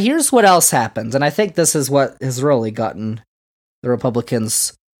 But here's what else happened, and I think this is what has really gotten the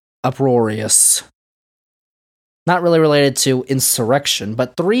Republicans uproarious. Not really related to insurrection,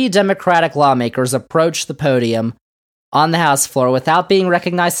 but 3 Democratic lawmakers approached the podium on the House floor without being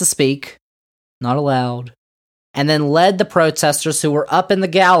recognized to speak, not allowed, and then led the protesters who were up in the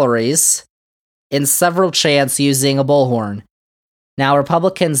galleries in several chants using a bullhorn. Now,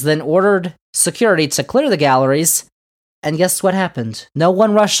 Republicans then ordered security to clear the galleries, and guess what happened? No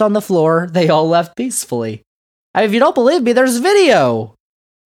one rushed on the floor. They all left peacefully. I mean, if you don't believe me, there's video.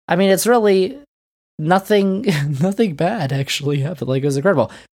 I mean, it's really nothing bad actually happened. Like, it was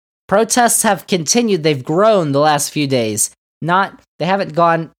incredible. Protests have continued. They've grown the last few days. They haven't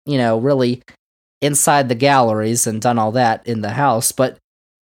gone, really inside the galleries and done all that in the House, but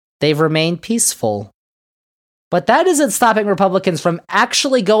they've remained peaceful. But that isn't stopping Republicans from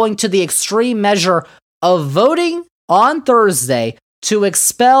actually going to the extreme measure of voting on Thursday to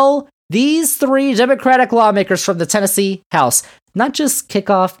expel these 3 Democratic lawmakers from the Tennessee House. Not just kick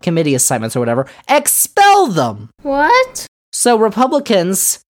off committee assignments or whatever. Expel them! What? So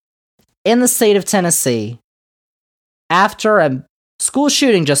Republicans in the state of Tennessee, after a school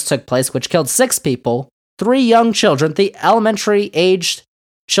shooting just took place, which killed 6 people, 3 young children, the elementary-aged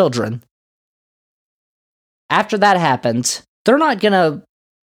children. After that happened, they're not gonna,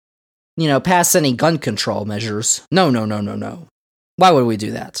 pass any gun control measures. No. Why would we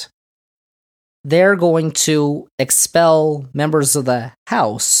do that? They're going to expel members of the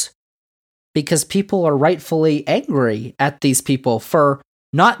House because people are rightfully angry at these people for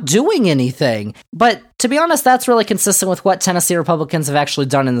not doing anything. But to be honest, that's really consistent with what Tennessee Republicans have actually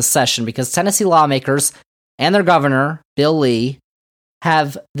done in the session, because Tennessee lawmakers and their governor, Bill Lee,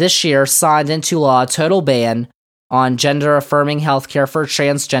 have this year signed into law a total ban on gender-affirming healthcare for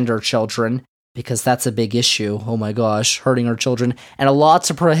transgender children, because that's a big issue, oh my gosh, hurting our children, and a law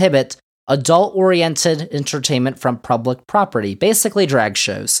to prohibit adult-oriented entertainment from public property, basically drag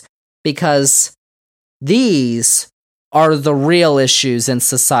shows, because these are the real issues in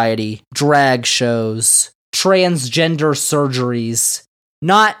society. Drag shows, transgender surgeries,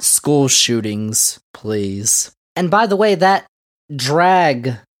 not school shootings, please. And by the way, that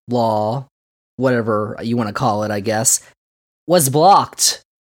drag law, whatever you want to call it, I guess, was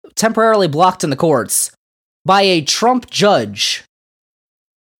temporarily blocked in the courts by a Trump judge,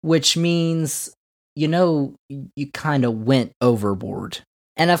 which means, you kind of went overboard.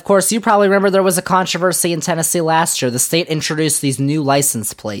 And of course, you probably remember there was a controversy in Tennessee last year. The state introduced these new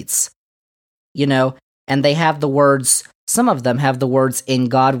license plates, and they have the words, some of them have the words, "In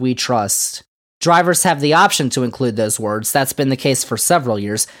God We Trust." Drivers have the option to include those words. That's been the case for several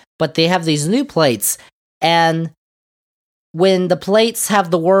years. But they have these new plates, and when the plates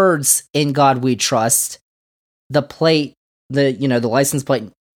have the words, "In God We Trust," the plate, the license plate,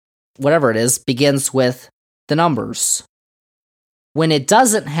 whatever it is, begins with the numbers. When it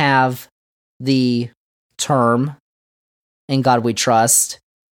doesn't have the term, "In God We Trust,"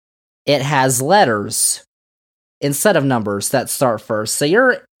 it has letters instead of numbers that start first. So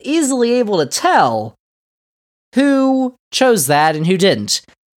you're easily able to tell who chose that and who didn't,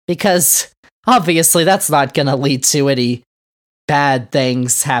 because obviously that's not going to lead to any bad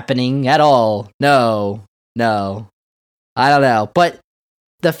things happening at all. No. I don't know. But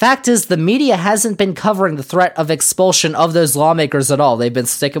the fact is, the media hasn't been covering the threat of expulsion of those lawmakers at all. They've been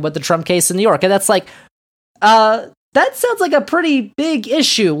sticking with the Trump case in New York. And that's that sounds like a pretty big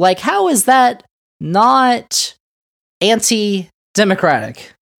issue. Like, how is that not anti-democratic?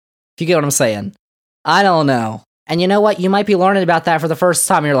 If you get what I'm saying. I don't know. And you know what? You might be learning about that for the first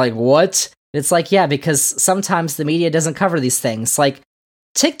time. You're like, what? It's like, yeah, because sometimes the media doesn't cover these things. Like,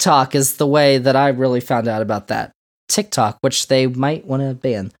 TikTok is the way that I really found out about that. TikTok, which they might want to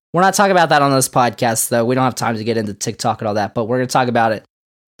ban. We're not talking about that on this podcast, though. We don't have time to get into TikTok and all that, but we're going to talk about it.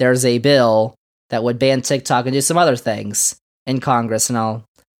 There's a bill that would ban TikTok and do some other things in Congress, and I'll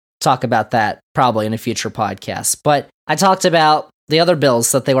talk about that probably in a future podcast. But I talked about the other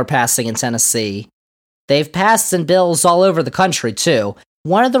bills that they were passing in Tennessee. They've passed in bills all over the country, too.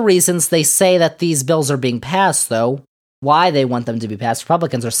 One of the reasons they say that these bills are being passed, though, why they want them to be passed,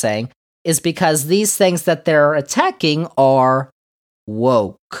 Republicans are saying, is because these things that they're attacking are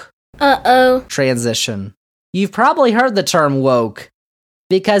woke. Uh-oh. Transition. You've probably heard the term woke,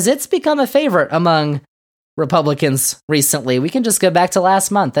 because it's become a favorite among Republicans recently. We can just go back to last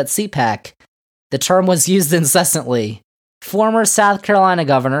month at CPAC. The term was used incessantly. Former South Carolina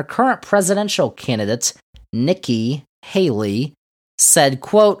governor, current presidential candidate, Nikki Haley, said,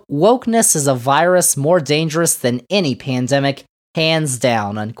 quote, "Wokeness is a virus more dangerous than any pandemic, hands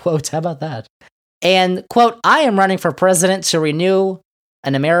down," unquote. How about that? And, quote, "I am running for president to renew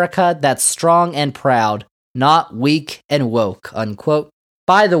an America that's strong and proud, not weak and woke," unquote.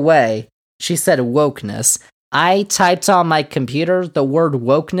 By the way, she said wokeness. I typed on my computer the word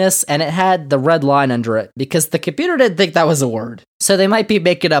wokeness, and it had the red line under it, because the computer didn't think that was a word. So they might be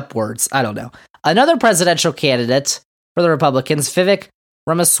making up words. I don't know. Another presidential candidate for the Republicans, Vivek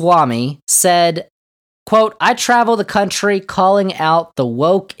Ramaswamy, said, quote, "I travel the country calling out the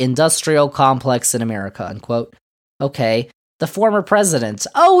woke industrial complex in America," unquote. Okay, the former president.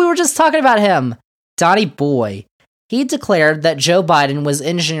 Oh, we were just talking about him. Donnie Boy. He declared that Joe Biden was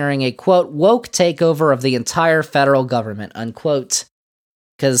engineering a, quote, "woke takeover of the entire federal government," unquote.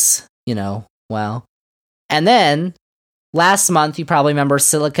 Because, well. And then, last month, you probably remember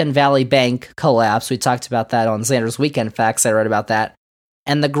Silicon Valley Bank collapse. We talked about that on Xander's Weekend Facts. I read about that.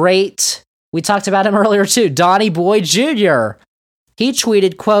 And we talked about him earlier too, Donnie Boy Jr. He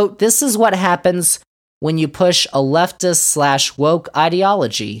tweeted, quote, "This is what happens when you push a leftist/woke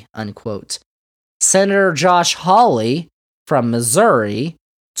ideology," unquote. Senator Josh Hawley from Missouri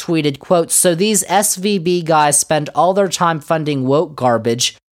tweeted, quote, "So these SVB guys spend all their time funding woke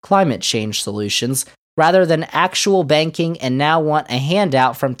garbage, climate change solutions, rather than actual banking and now want a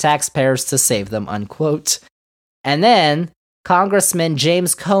handout from taxpayers to save them, unquote. And then Congressman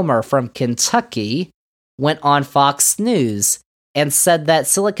James Comer from Kentucky went on Fox News and said that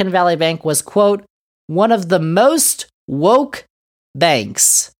Silicon Valley Bank was, quote, one of the most woke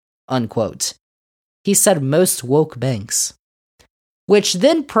banks, unquote. He said most woke banks, which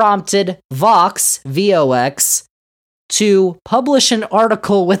then prompted Vox, VOX, to publish an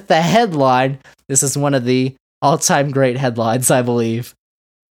article with the headline. This is one of the all-time great headlines, I believe.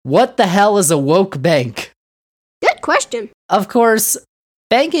 What the hell is a woke bank? Good question. Of course,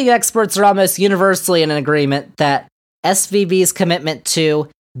 banking experts are almost universally in agreement that SVB's commitment to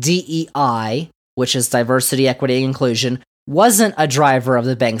DEI, which is diversity, equity, and inclusion, wasn't a driver of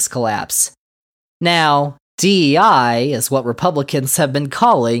the bank's collapse. Now, DEI is what Republicans have been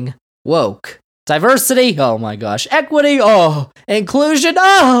calling woke. Diversity? Oh my gosh. Equity? Oh. Inclusion?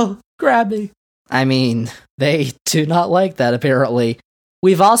 Oh. Grab me. I mean, they do not like that, apparently.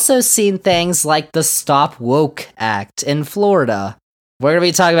 We've also seen things like the Stop Woke Act in Florida. We're going to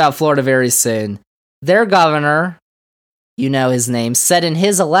be talking about Florida very soon. Their governor, you know his name, said in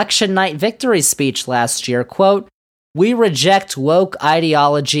his election night victory speech last year, quote, "We reject woke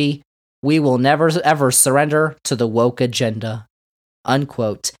ideology. We will never ever surrender to the woke agenda,"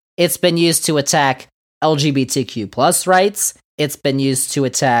 unquote. It's been used to attack LGBTQ plus rights. It's been used to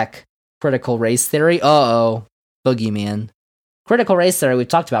attack critical race theory. Boogeyman. Critical race theory we've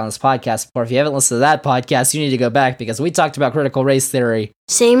talked about on this podcast before. If you haven't listened to that podcast, you need to go back because we talked about critical race theory.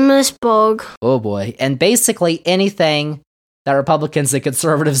 Shameless bug. Oh boy. And basically anything that Republicans and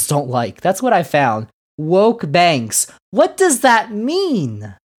conservatives don't like. That's what I found. Woke banks. What does that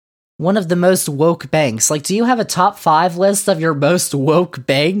mean? One of the most woke banks. Like, do you have a top 5 list of your most woke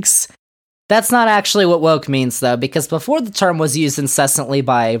banks? That's not actually what woke means, though, because before the term was used incessantly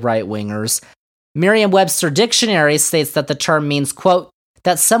by right-wingers, Merriam-Webster Dictionary states that the term means, quote,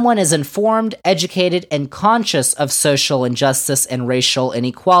 that someone is informed, educated, and conscious of social injustice and racial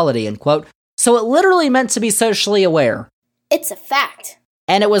inequality, unquote. So it literally meant to be socially aware. It's a fact.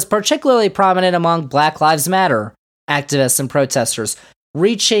 And it was particularly prominent among Black Lives Matter activists and protesters,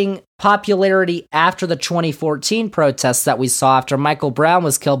 reaching popularity after the 2014 protests that we saw after Michael Brown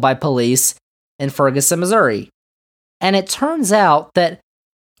was killed by police in Ferguson, Missouri. And it turns out that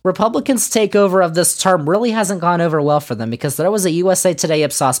Republicans' takeover of this term really hasn't gone over well for them because there was a USA Today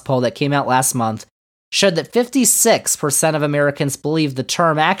Ipsos poll that came out last month showed that 56% of Americans believe the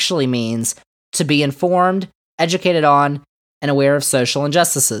term actually means to be informed, educated on, and aware of social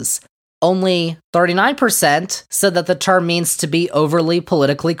injustices. Only 39% said that the term means to be overly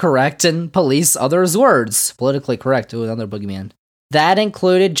politically correct and police others' words. Politically correct, ooh, another boogeyman. That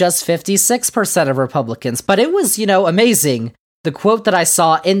included just 56% of Republicans, but it was, amazing. The quote that I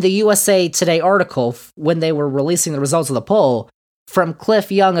saw in the USA Today article when they were releasing the results of the poll from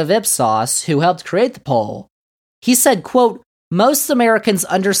Cliff Young of Ipsos, who helped create the poll. He said, quote, "Most Americans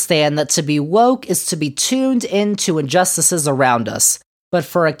understand that to be woke is to be tuned into injustices around us. But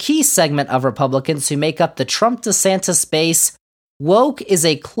for a key segment of Republicans who make up the Trump-DeSantis base, woke is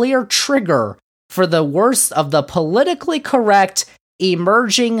a clear trigger for the worst of the politically correct,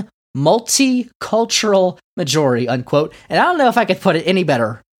 emerging, multicultural majority," unquote. And I don't know if I could put it any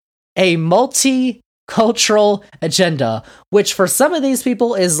better. A multicultural agenda, which for some of these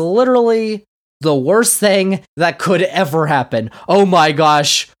people is literally the worst thing that could ever happen. Oh my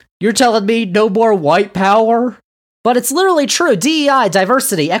gosh, you're telling me no more white power? But it's literally true. DEI,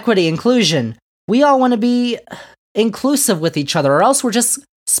 diversity, equity, inclusion. We all want to be inclusive with each other, or else we're just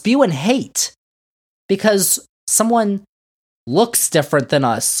spewing hate because someone looks different than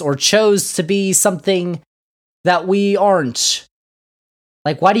us or chose to be something that we aren't.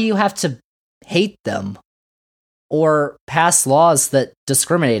 Like, why do you have to hate them or pass laws that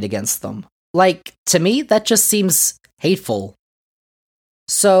discriminate against them? Like, to me, that just seems hateful.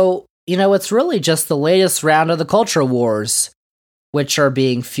 So, it's really just the latest round of the culture wars, which are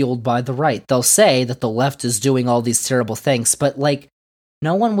being fueled by the right. They'll say that the left is doing all these terrible things, but,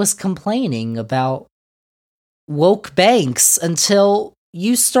 no one was complaining about woke banks until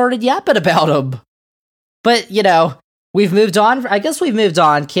you started yapping about them. But, we've moved on. I guess we've moved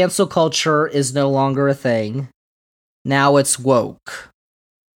on. Cancel culture is no longer a thing. Now it's woke.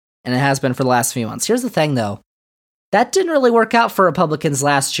 And it has been for the last few months. Here's the thing, though. That didn't really work out for Republicans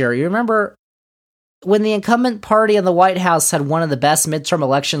last year. You remember when the incumbent party in the White House had one of the best midterm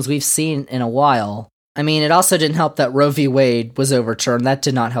elections we've seen in a while? I mean, it also didn't help that Roe v. Wade was overturned. That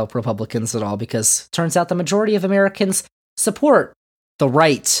did not help Republicans at all because it turns out the majority of Americans support the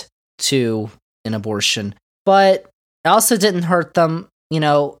right to an abortion. But it also didn't hurt them,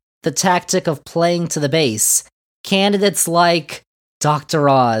 the tactic of playing to the base. Candidates like Dr.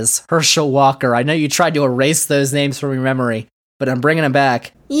 Oz, Herschel Walker. I know you tried to erase those names from your memory, but I'm bringing them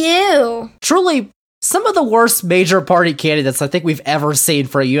back. You. Truly, some of the worst major party candidates I think we've ever seen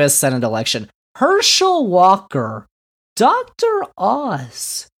for a U.S. Senate election. Herschel Walker, Dr.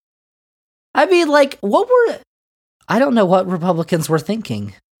 Oz. I mean, like, I don't know what Republicans were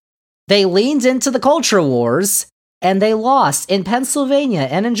thinking. They leaned into the culture wars, and they lost in Pennsylvania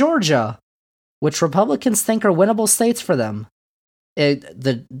and in Georgia, which Republicans think are winnable states for them.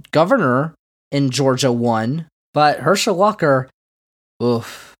 The governor in Georgia won, but Herschel Walker,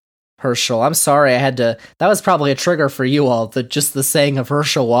 Herschel, I'm sorry, that was probably a trigger for you all, just the saying of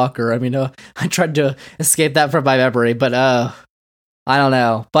Herschel Walker. I mean, I tried to escape that from my memory, but I don't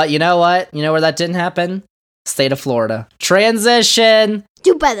know. But you know what? You know where that didn't happen? State of Florida. Transition!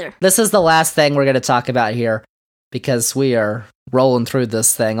 Do better. This is the last thing we're going to talk about here, because we are rolling through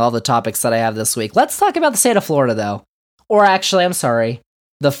this thing, all the topics that I have this week. Let's talk about the state of Florida, though. Or actually, I'm sorry,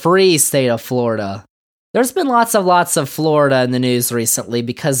 the free state of Florida. There's been lots of Florida in the news recently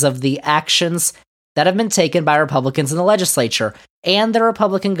because of the actions that have been taken by Republicans in the legislature and their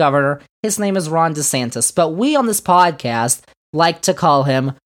Republican governor. His name is Ron DeSantis, but we on this podcast like to call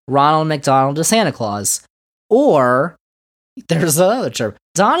him Ronald McDonald DeSanta Claus. Or, there's another term,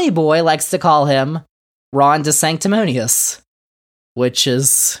 Donnie Boy likes to call him Ron DeSanctimonious, which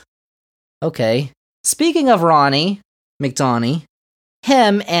is, okay. Speaking of Ronnie McDonnie,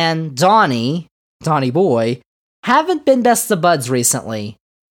 him and Donnie Boy, haven't been best of buds recently.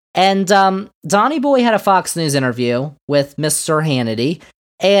 And Donnie Boy had a Fox News interview with Mr. Hannity,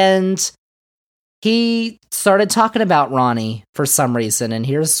 and he started talking about Ronnie for some reason, and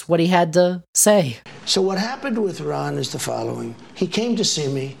here's what he had to say. So what happened with Ron is the following. He came to see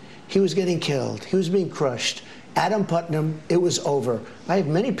me. He was getting killed. He was being crushed. Adam Putnam, it was over. I have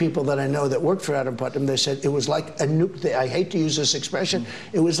many people that I know that worked for Adam Putnam. They said it was like I hate to use this expression,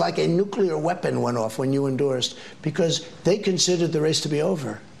 it was like a nuclear weapon went off when you endorsed, because they considered the race to be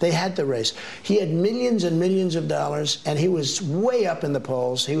over. They had the race. He had millions and millions of dollars, and he was way up in the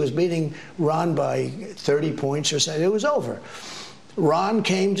polls. He was beating Ron by 30 points or so. It was over. Ron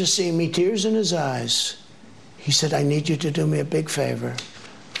came to see me, tears in his eyes. He said, I need you to do me a big favor.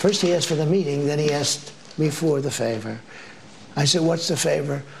 First he asked for the meeting, then he asked me for the favor. I said, what's the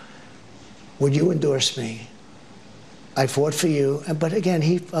favor? Would you endorse me? I fought for you, but again,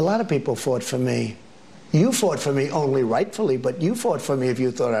 a lot of people fought for me. You fought for me only rightfully, but you fought for me if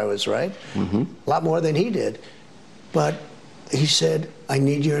you thought I was right. Mm-hmm. A lot more than he did. But he said, I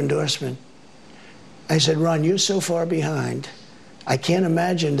need your endorsement. I said, Ron, you're so far behind. I can't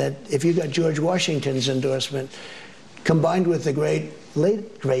imagine that if you got George Washington's endorsement combined with the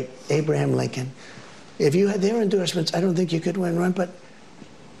late great Abraham Lincoln, if you had their endorsements, I don't think you could win, Ron, but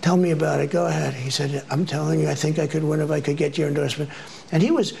tell me about it. Go ahead. He said, I'm telling you, I think I could win if I could get your endorsement. And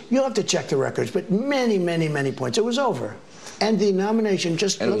you'll have to check the records, but many, many, many points. It was over. And the nomination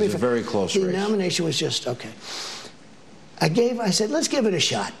just... And it was a very close race. The nomination was just, okay. I said, let's give it a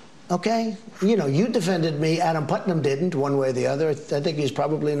shot, okay? You know, you defended me. Adam Putnam didn't, one way or the other. I think he's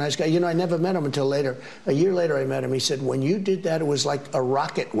probably a nice guy. You know, I never met him until later. A year later, I met him. He said, when you did that, it was like a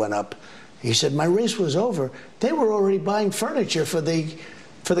rocket went up. He said, my race was over. They were already buying furniture for the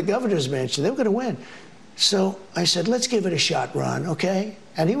governor's mansion. They were going to win. So I said, let's give it a shot, Ron, okay?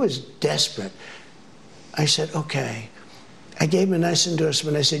 And he was desperate. I said, okay. I gave him a nice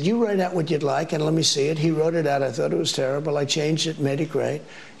endorsement. I said, you write out what you'd like and let me see it. He wrote it out. I thought it was terrible. I changed it, made it great.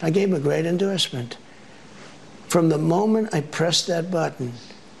 I gave him a great endorsement. From the moment I pressed that button,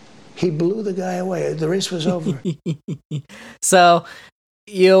 he blew the guy away. The race was over. So,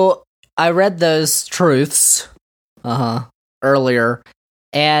 I read those truths earlier,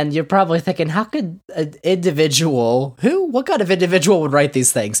 and you're probably thinking, how could an individual, what kind of individual would write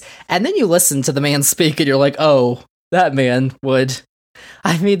these things? And then you listen to the man speak, and you're like, oh, that man would.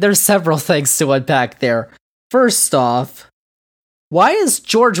 I mean, there's several things to unpack there. First off, why is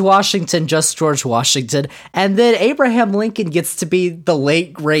George Washington just George Washington, and then Abraham Lincoln gets to be the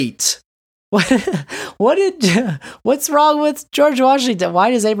late great? What's wrong with George Washington?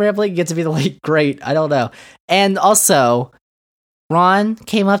 Why does Abraham Lincoln get to be the late great? I don't know. And also, Ron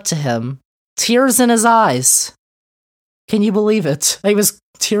came up to him, tears in his eyes. Can you believe it? He was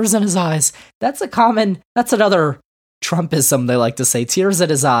tears in his eyes. That's another Trumpism they like to say, tears in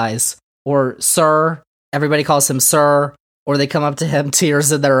his eyes. Or sir, everybody calls him sir, or they come up to him,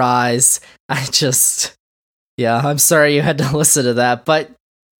 tears in their eyes. I'm sorry you had to listen to that, but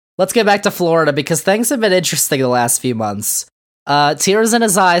let's get back to Florida because things have been interesting the last few months. Tears in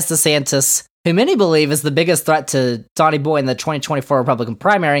his eyes, DeSantis who many believe is the biggest threat to Donnie Boy in the 2024 Republican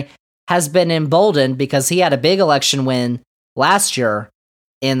primary, has been emboldened because he had a big election win last year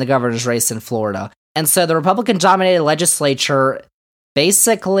in the governor's race in Florida. And so the Republican-dominated legislature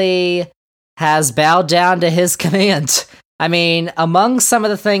basically has bowed down to his command. I mean, among some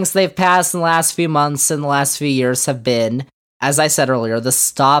of the things they've passed in the last few months and the last few years have been, as I said earlier, the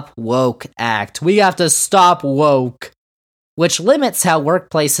Stop Woke Act. We have to stop woke, which limits how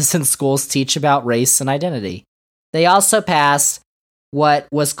workplaces and schools teach about race and identity. They also passed what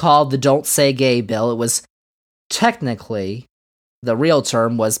was called the Don't Say Gay bill. It was technically, the real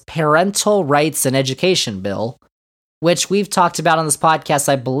term was Parental Rights and Education Bill, which we've talked about on this podcast,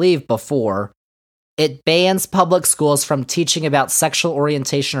 I believe, before. It bans public schools from teaching about sexual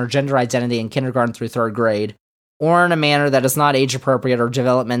orientation or gender identity in kindergarten through third grade, or in a manner that is not age-appropriate or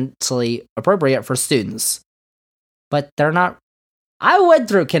developmentally appropriate for students. But they're not... I went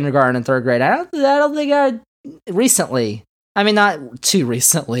through kindergarten and third grade. I don't think I... Recently. I mean, not too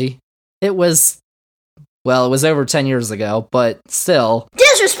recently. It was over 10 years ago, but still.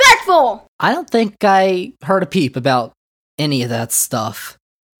 Disrespectful! I don't think I heard a peep about any of that stuff.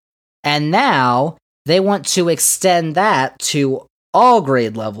 And now, they want to extend that to all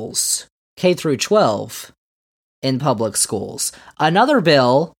grade levels, K through 12, in public schools. Another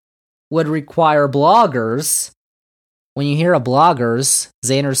bill would require bloggers. When you hear of bloggers,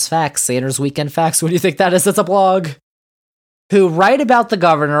 Xander's Facts, Xander's Weekend Facts, what do you think that is? It's a blog. Who write about the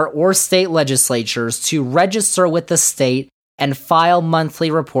governor or state legislatures to register with the state and file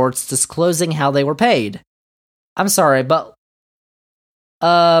monthly reports disclosing how they were paid. I'm sorry, but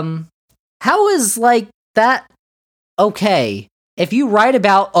how is that okay? If you write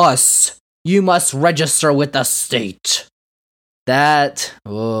about us, you must register with the state. I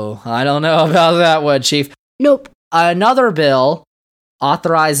don't know about that one, Chief. Nope. Another bill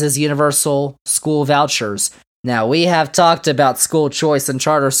authorizes universal school vouchers. Now, we have talked about school choice and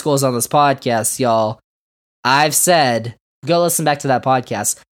charter schools on this podcast, y'all. I've said, go listen back to that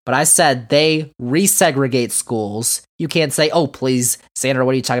podcast, but I said they resegregate schools. You can't say, oh, please, Xander,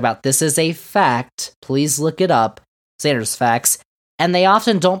 what are you talking about? This is a fact. Please look it up. Xander's Facts. And they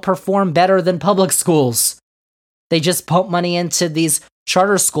often don't perform better than public schools. They just pump money into these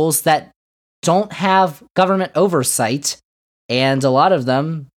charter schools that don't have government oversight, and a lot of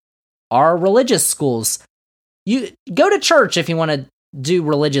them are religious schools. You go to church if you want to do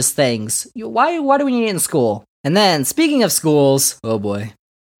religious things. Why do we need it in school? And then, speaking of schools, oh boy,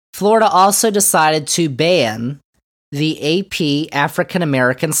 Florida also decided to ban the AP African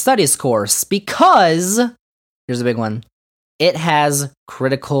American Studies course because, here's a big one, it has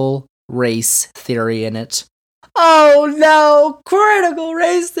critical race theory in it. Oh no, critical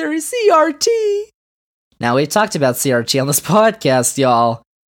race theory, CRT. Now, we've talked about CRT on this podcast, y'all.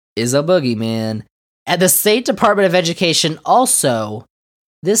 Is a boogeyman. At the State Department of Education also,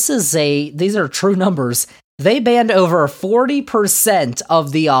 these are true numbers. They banned over 40%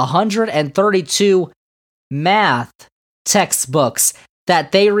 of the 132 math textbooks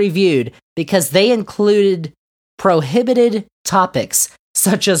that they reviewed because they included prohibited topics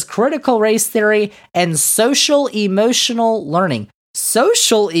such as critical race theory and social emotional learning.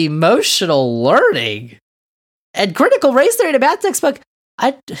 Social emotional learning? And critical race theory in a math textbook?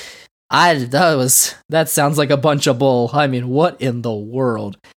 That sounds like a bunch of bull. I mean, what in the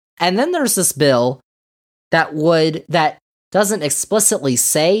world? And then there's this bill that doesn't explicitly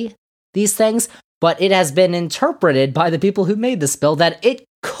say these things, but it has been interpreted by the people who made this bill that it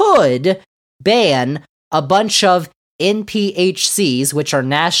could ban a bunch of NPHCs, which are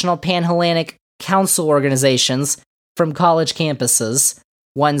National Panhellenic Council organizations, from college campuses.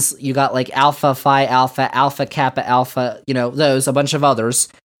 Ones you got like Alpha Phi Alpha, Alpha Kappa Alpha, those, a bunch of others.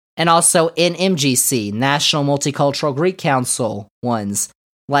 And also NMGC, National Multicultural Greek Council ones,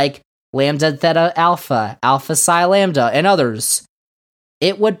 like Lambda Theta Alpha, Alpha Psi Lambda, and others.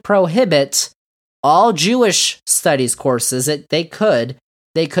 It would prohibit all Jewish studies courses. They could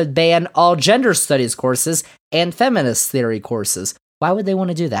ban all gender studies courses and feminist theory courses. Why would they want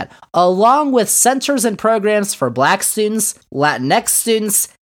to do that? Along with centers and programs for Black students, Latinx students,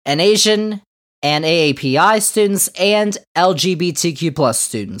 and Asian and AAPI students, and LGBTQ plus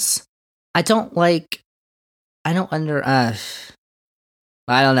students. I don't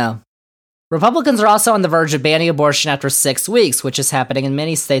know. Republicans are also on the verge of banning abortion after 6 weeks, which is happening in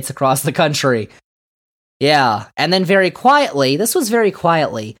many states across the country. Yeah, and then very quietly,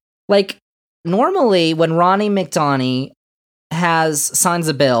 normally when Ronnie McDoney signs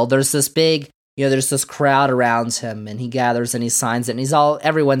a bill, there's this big, there's this crowd around him, and he gathers and he signs it, and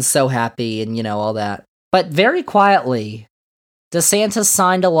everyone's so happy and, all that. But very quietly, DeSantis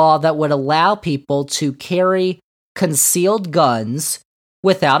signed a law that would allow people to carry concealed guns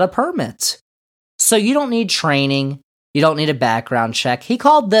without a permit. So you don't need training, you don't need a background check. He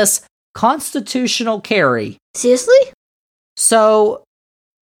called this constitutional carry. Seriously? So,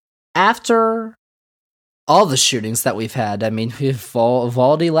 after all the shootings that we've had, I mean, we have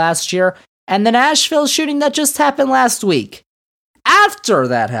Uvalde last year, and the Nashville shooting that just happened last week. After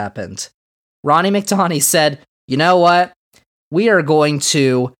that happened, Ronnie McDonald said, you know what? We are going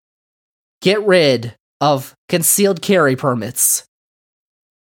to get rid of concealed carry permits.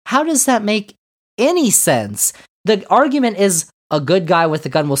 How does that make any sense? The argument is a good guy with a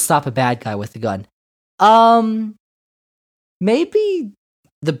gun will stop a bad guy with a gun. Maybe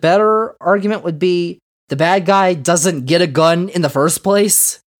the better argument would be the bad guy doesn't get a gun in the first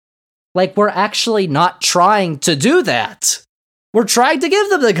place. Like, we're actually not trying to do that. We're trying to give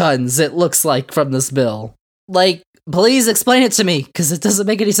them the guns, it looks like, from this bill. Like, please explain it to me, because it doesn't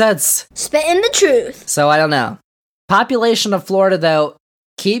make any sense. Spitting the truth. So, I don't know. Population of Florida, though,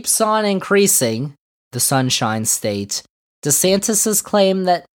 keeps on increasing, the Sunshine State. DeSantis has claimed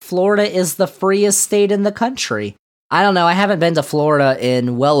that Florida is the freest state in the country. I don't know, I haven't been to Florida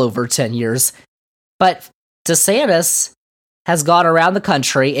in well over 10 years. But DeSantis has gone around the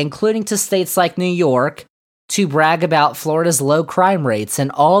country, including to states like New York, to brag about Florida's low crime rates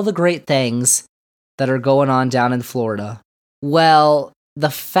and all the great things that are going on down in Florida. Well,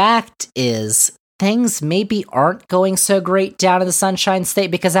 the fact is, things maybe aren't going so great down in the Sunshine State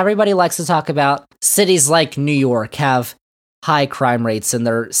because everybody likes to talk about cities like New York have high crime rates and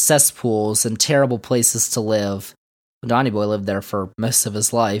their cesspools and terrible places to live. Donnie Boy lived there for most of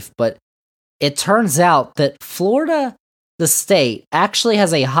his life, but it turns out that Florida, the state, actually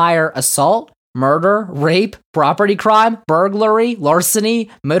has a higher assault, murder, rape, property crime, burglary, larceny,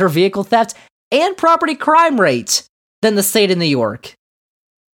 motor vehicle theft, and property crime rate than the state of New York.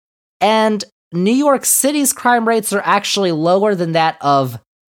 And New York City's crime rates are actually lower than that of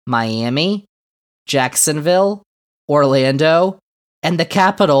Miami, Jacksonville, Orlando, and the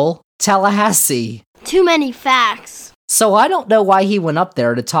capital, Tallahassee. Too many facts. So I don't know why he went up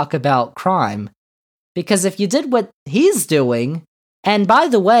there to talk about crime. Because if you did what he's doing, and by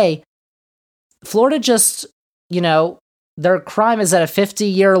the way, Florida just, their crime is at a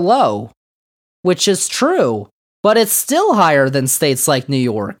 50-year low, which is true, but it's still higher than states like New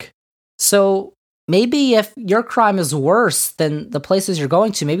York. So maybe if your crime is worse than the places you're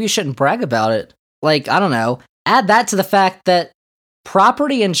going to, maybe you shouldn't brag about it. Like, I don't know. Add that to the fact that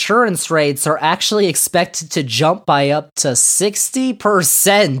property insurance rates are actually expected to jump by up to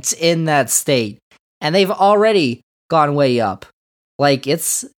 60% in that state. And they've already gone way up. Like,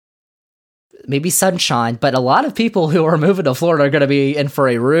 it's maybe sunshine, but a lot of people who are moving to Florida are going to be in for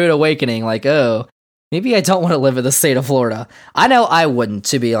a rude awakening. Like, oh, maybe I don't want to live in the state of Florida. I know I wouldn't,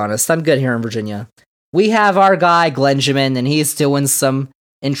 to be honest. I'm good here in Virginia. We have our guy, Glenjamin, and he's doing some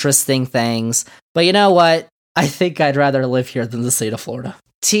interesting things. But you know what? I think I'd rather live here than the state of Florida.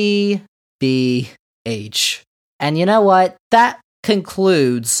 TBH. And you know what? That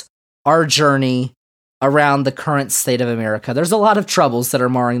concludes our journey around the current state of America. There's a lot of troubles that are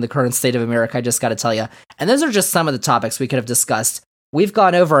marring the current state of America, I just gotta tell you. And those are just some of the topics we could have discussed. We've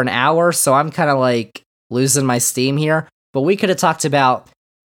gone over an hour, so I'm kind of like losing my steam here. But we could have talked about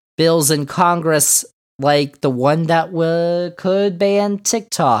bills in Congress, like the one that could ban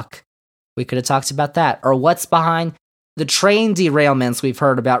TikTok. We could have talked about that. Or what's behind the train derailments we've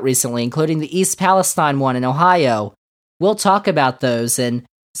heard about recently, including the East Palestine one in Ohio. We'll talk about those in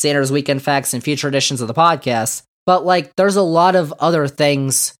Xander's Weekend Facts and future editions of the podcast. But, there's a lot of other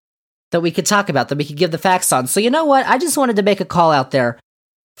things that we could talk about, that we could give the facts on. So you know what? I just wanted to make a call out there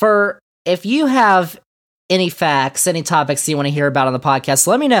for if you have any facts, any topics you want to hear about on the podcast,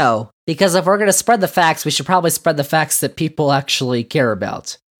 let me know. Because if we're going to spread the facts, we should probably spread the facts that people actually care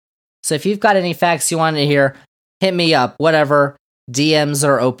about. So if you've got any facts you want to hear, hit me up, whatever. DMs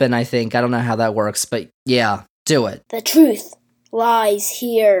are open, I think. I don't know how that works, but yeah, do it. The truth lies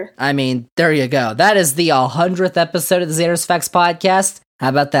here. I mean, there you go. That is the 100th episode of the Xander's Facts podcast. How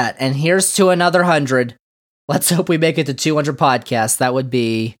about that? And here's to another 100. Let's hope we make it to 200 podcasts. That would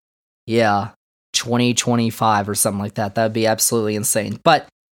be, 2025 or something like that. That would be absolutely insane. But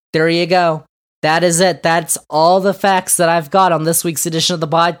there you go. That is it. That's all the facts that I've got on this week's edition of the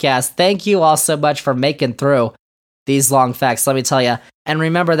podcast. Thank you all so much for making through these long facts, let me tell you. And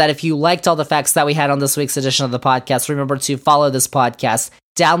remember that if you liked all the facts that we had on this week's edition of the podcast, remember to follow this podcast,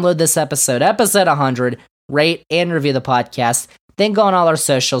 download this episode 100, rate and review the podcast. Then go on all our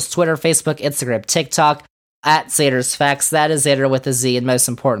socials, Twitter, Facebook, Instagram, TikTok, at Xander's Facts. That is Xander with a Z. And most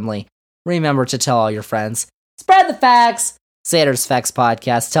importantly, remember to tell all your friends. Spread the facts. Xander's Facts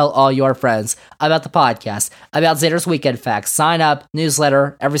Podcast. Tell all your friends about the podcast, about Xander's Weekend Facts. Sign up,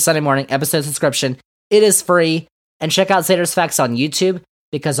 newsletter, every Sunday morning, episode subscription. It is free. And check out Xander's Facts on YouTube,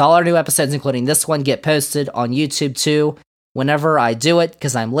 because all our new episodes, including this one, get posted on YouTube too whenever I do it,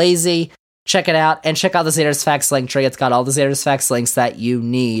 because I'm lazy. Check it out, and check out the Xander's Facts link tree. It's got all the Xander's Facts links that you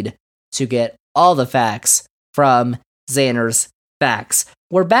need to get all the facts from Xander's Facts.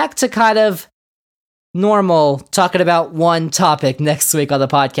 We're back to kind of normal, talking about one topic next week on the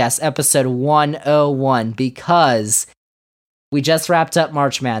podcast, episode 101, because we just wrapped up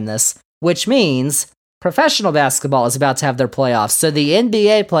March Madness, which means professional basketball is about to have their playoffs. So the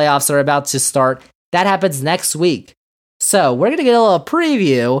NBA playoffs are about to start. That happens next week. So we're going to get a little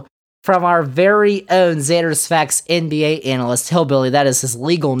preview from our very own Xander's Facts NBA analyst, Hillbilly. That is his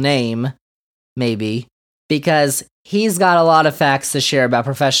legal name, maybe, because he's got a lot of facts to share about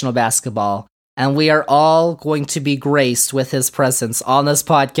professional basketball. And we are all going to be graced with his presence on this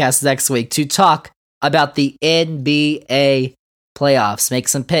podcast next week to talk about the NBA playoffs. Make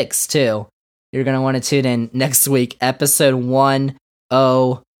some picks, too. You're going to want to tune in next week, episode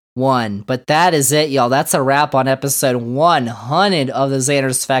 101. But that is it, y'all. That's a wrap on episode 100 of the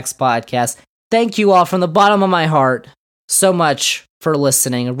Xander's Facts Podcast. Thank you all from the bottom of my heart so much for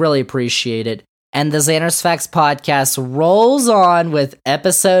listening. I really appreciate it. And the Xander's Facts Podcast rolls on with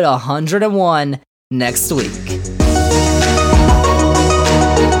episode 101 next week.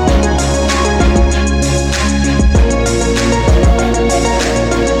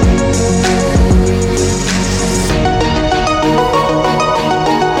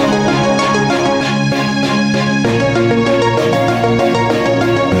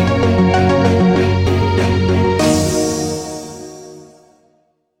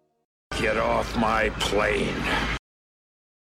 Get off my plane.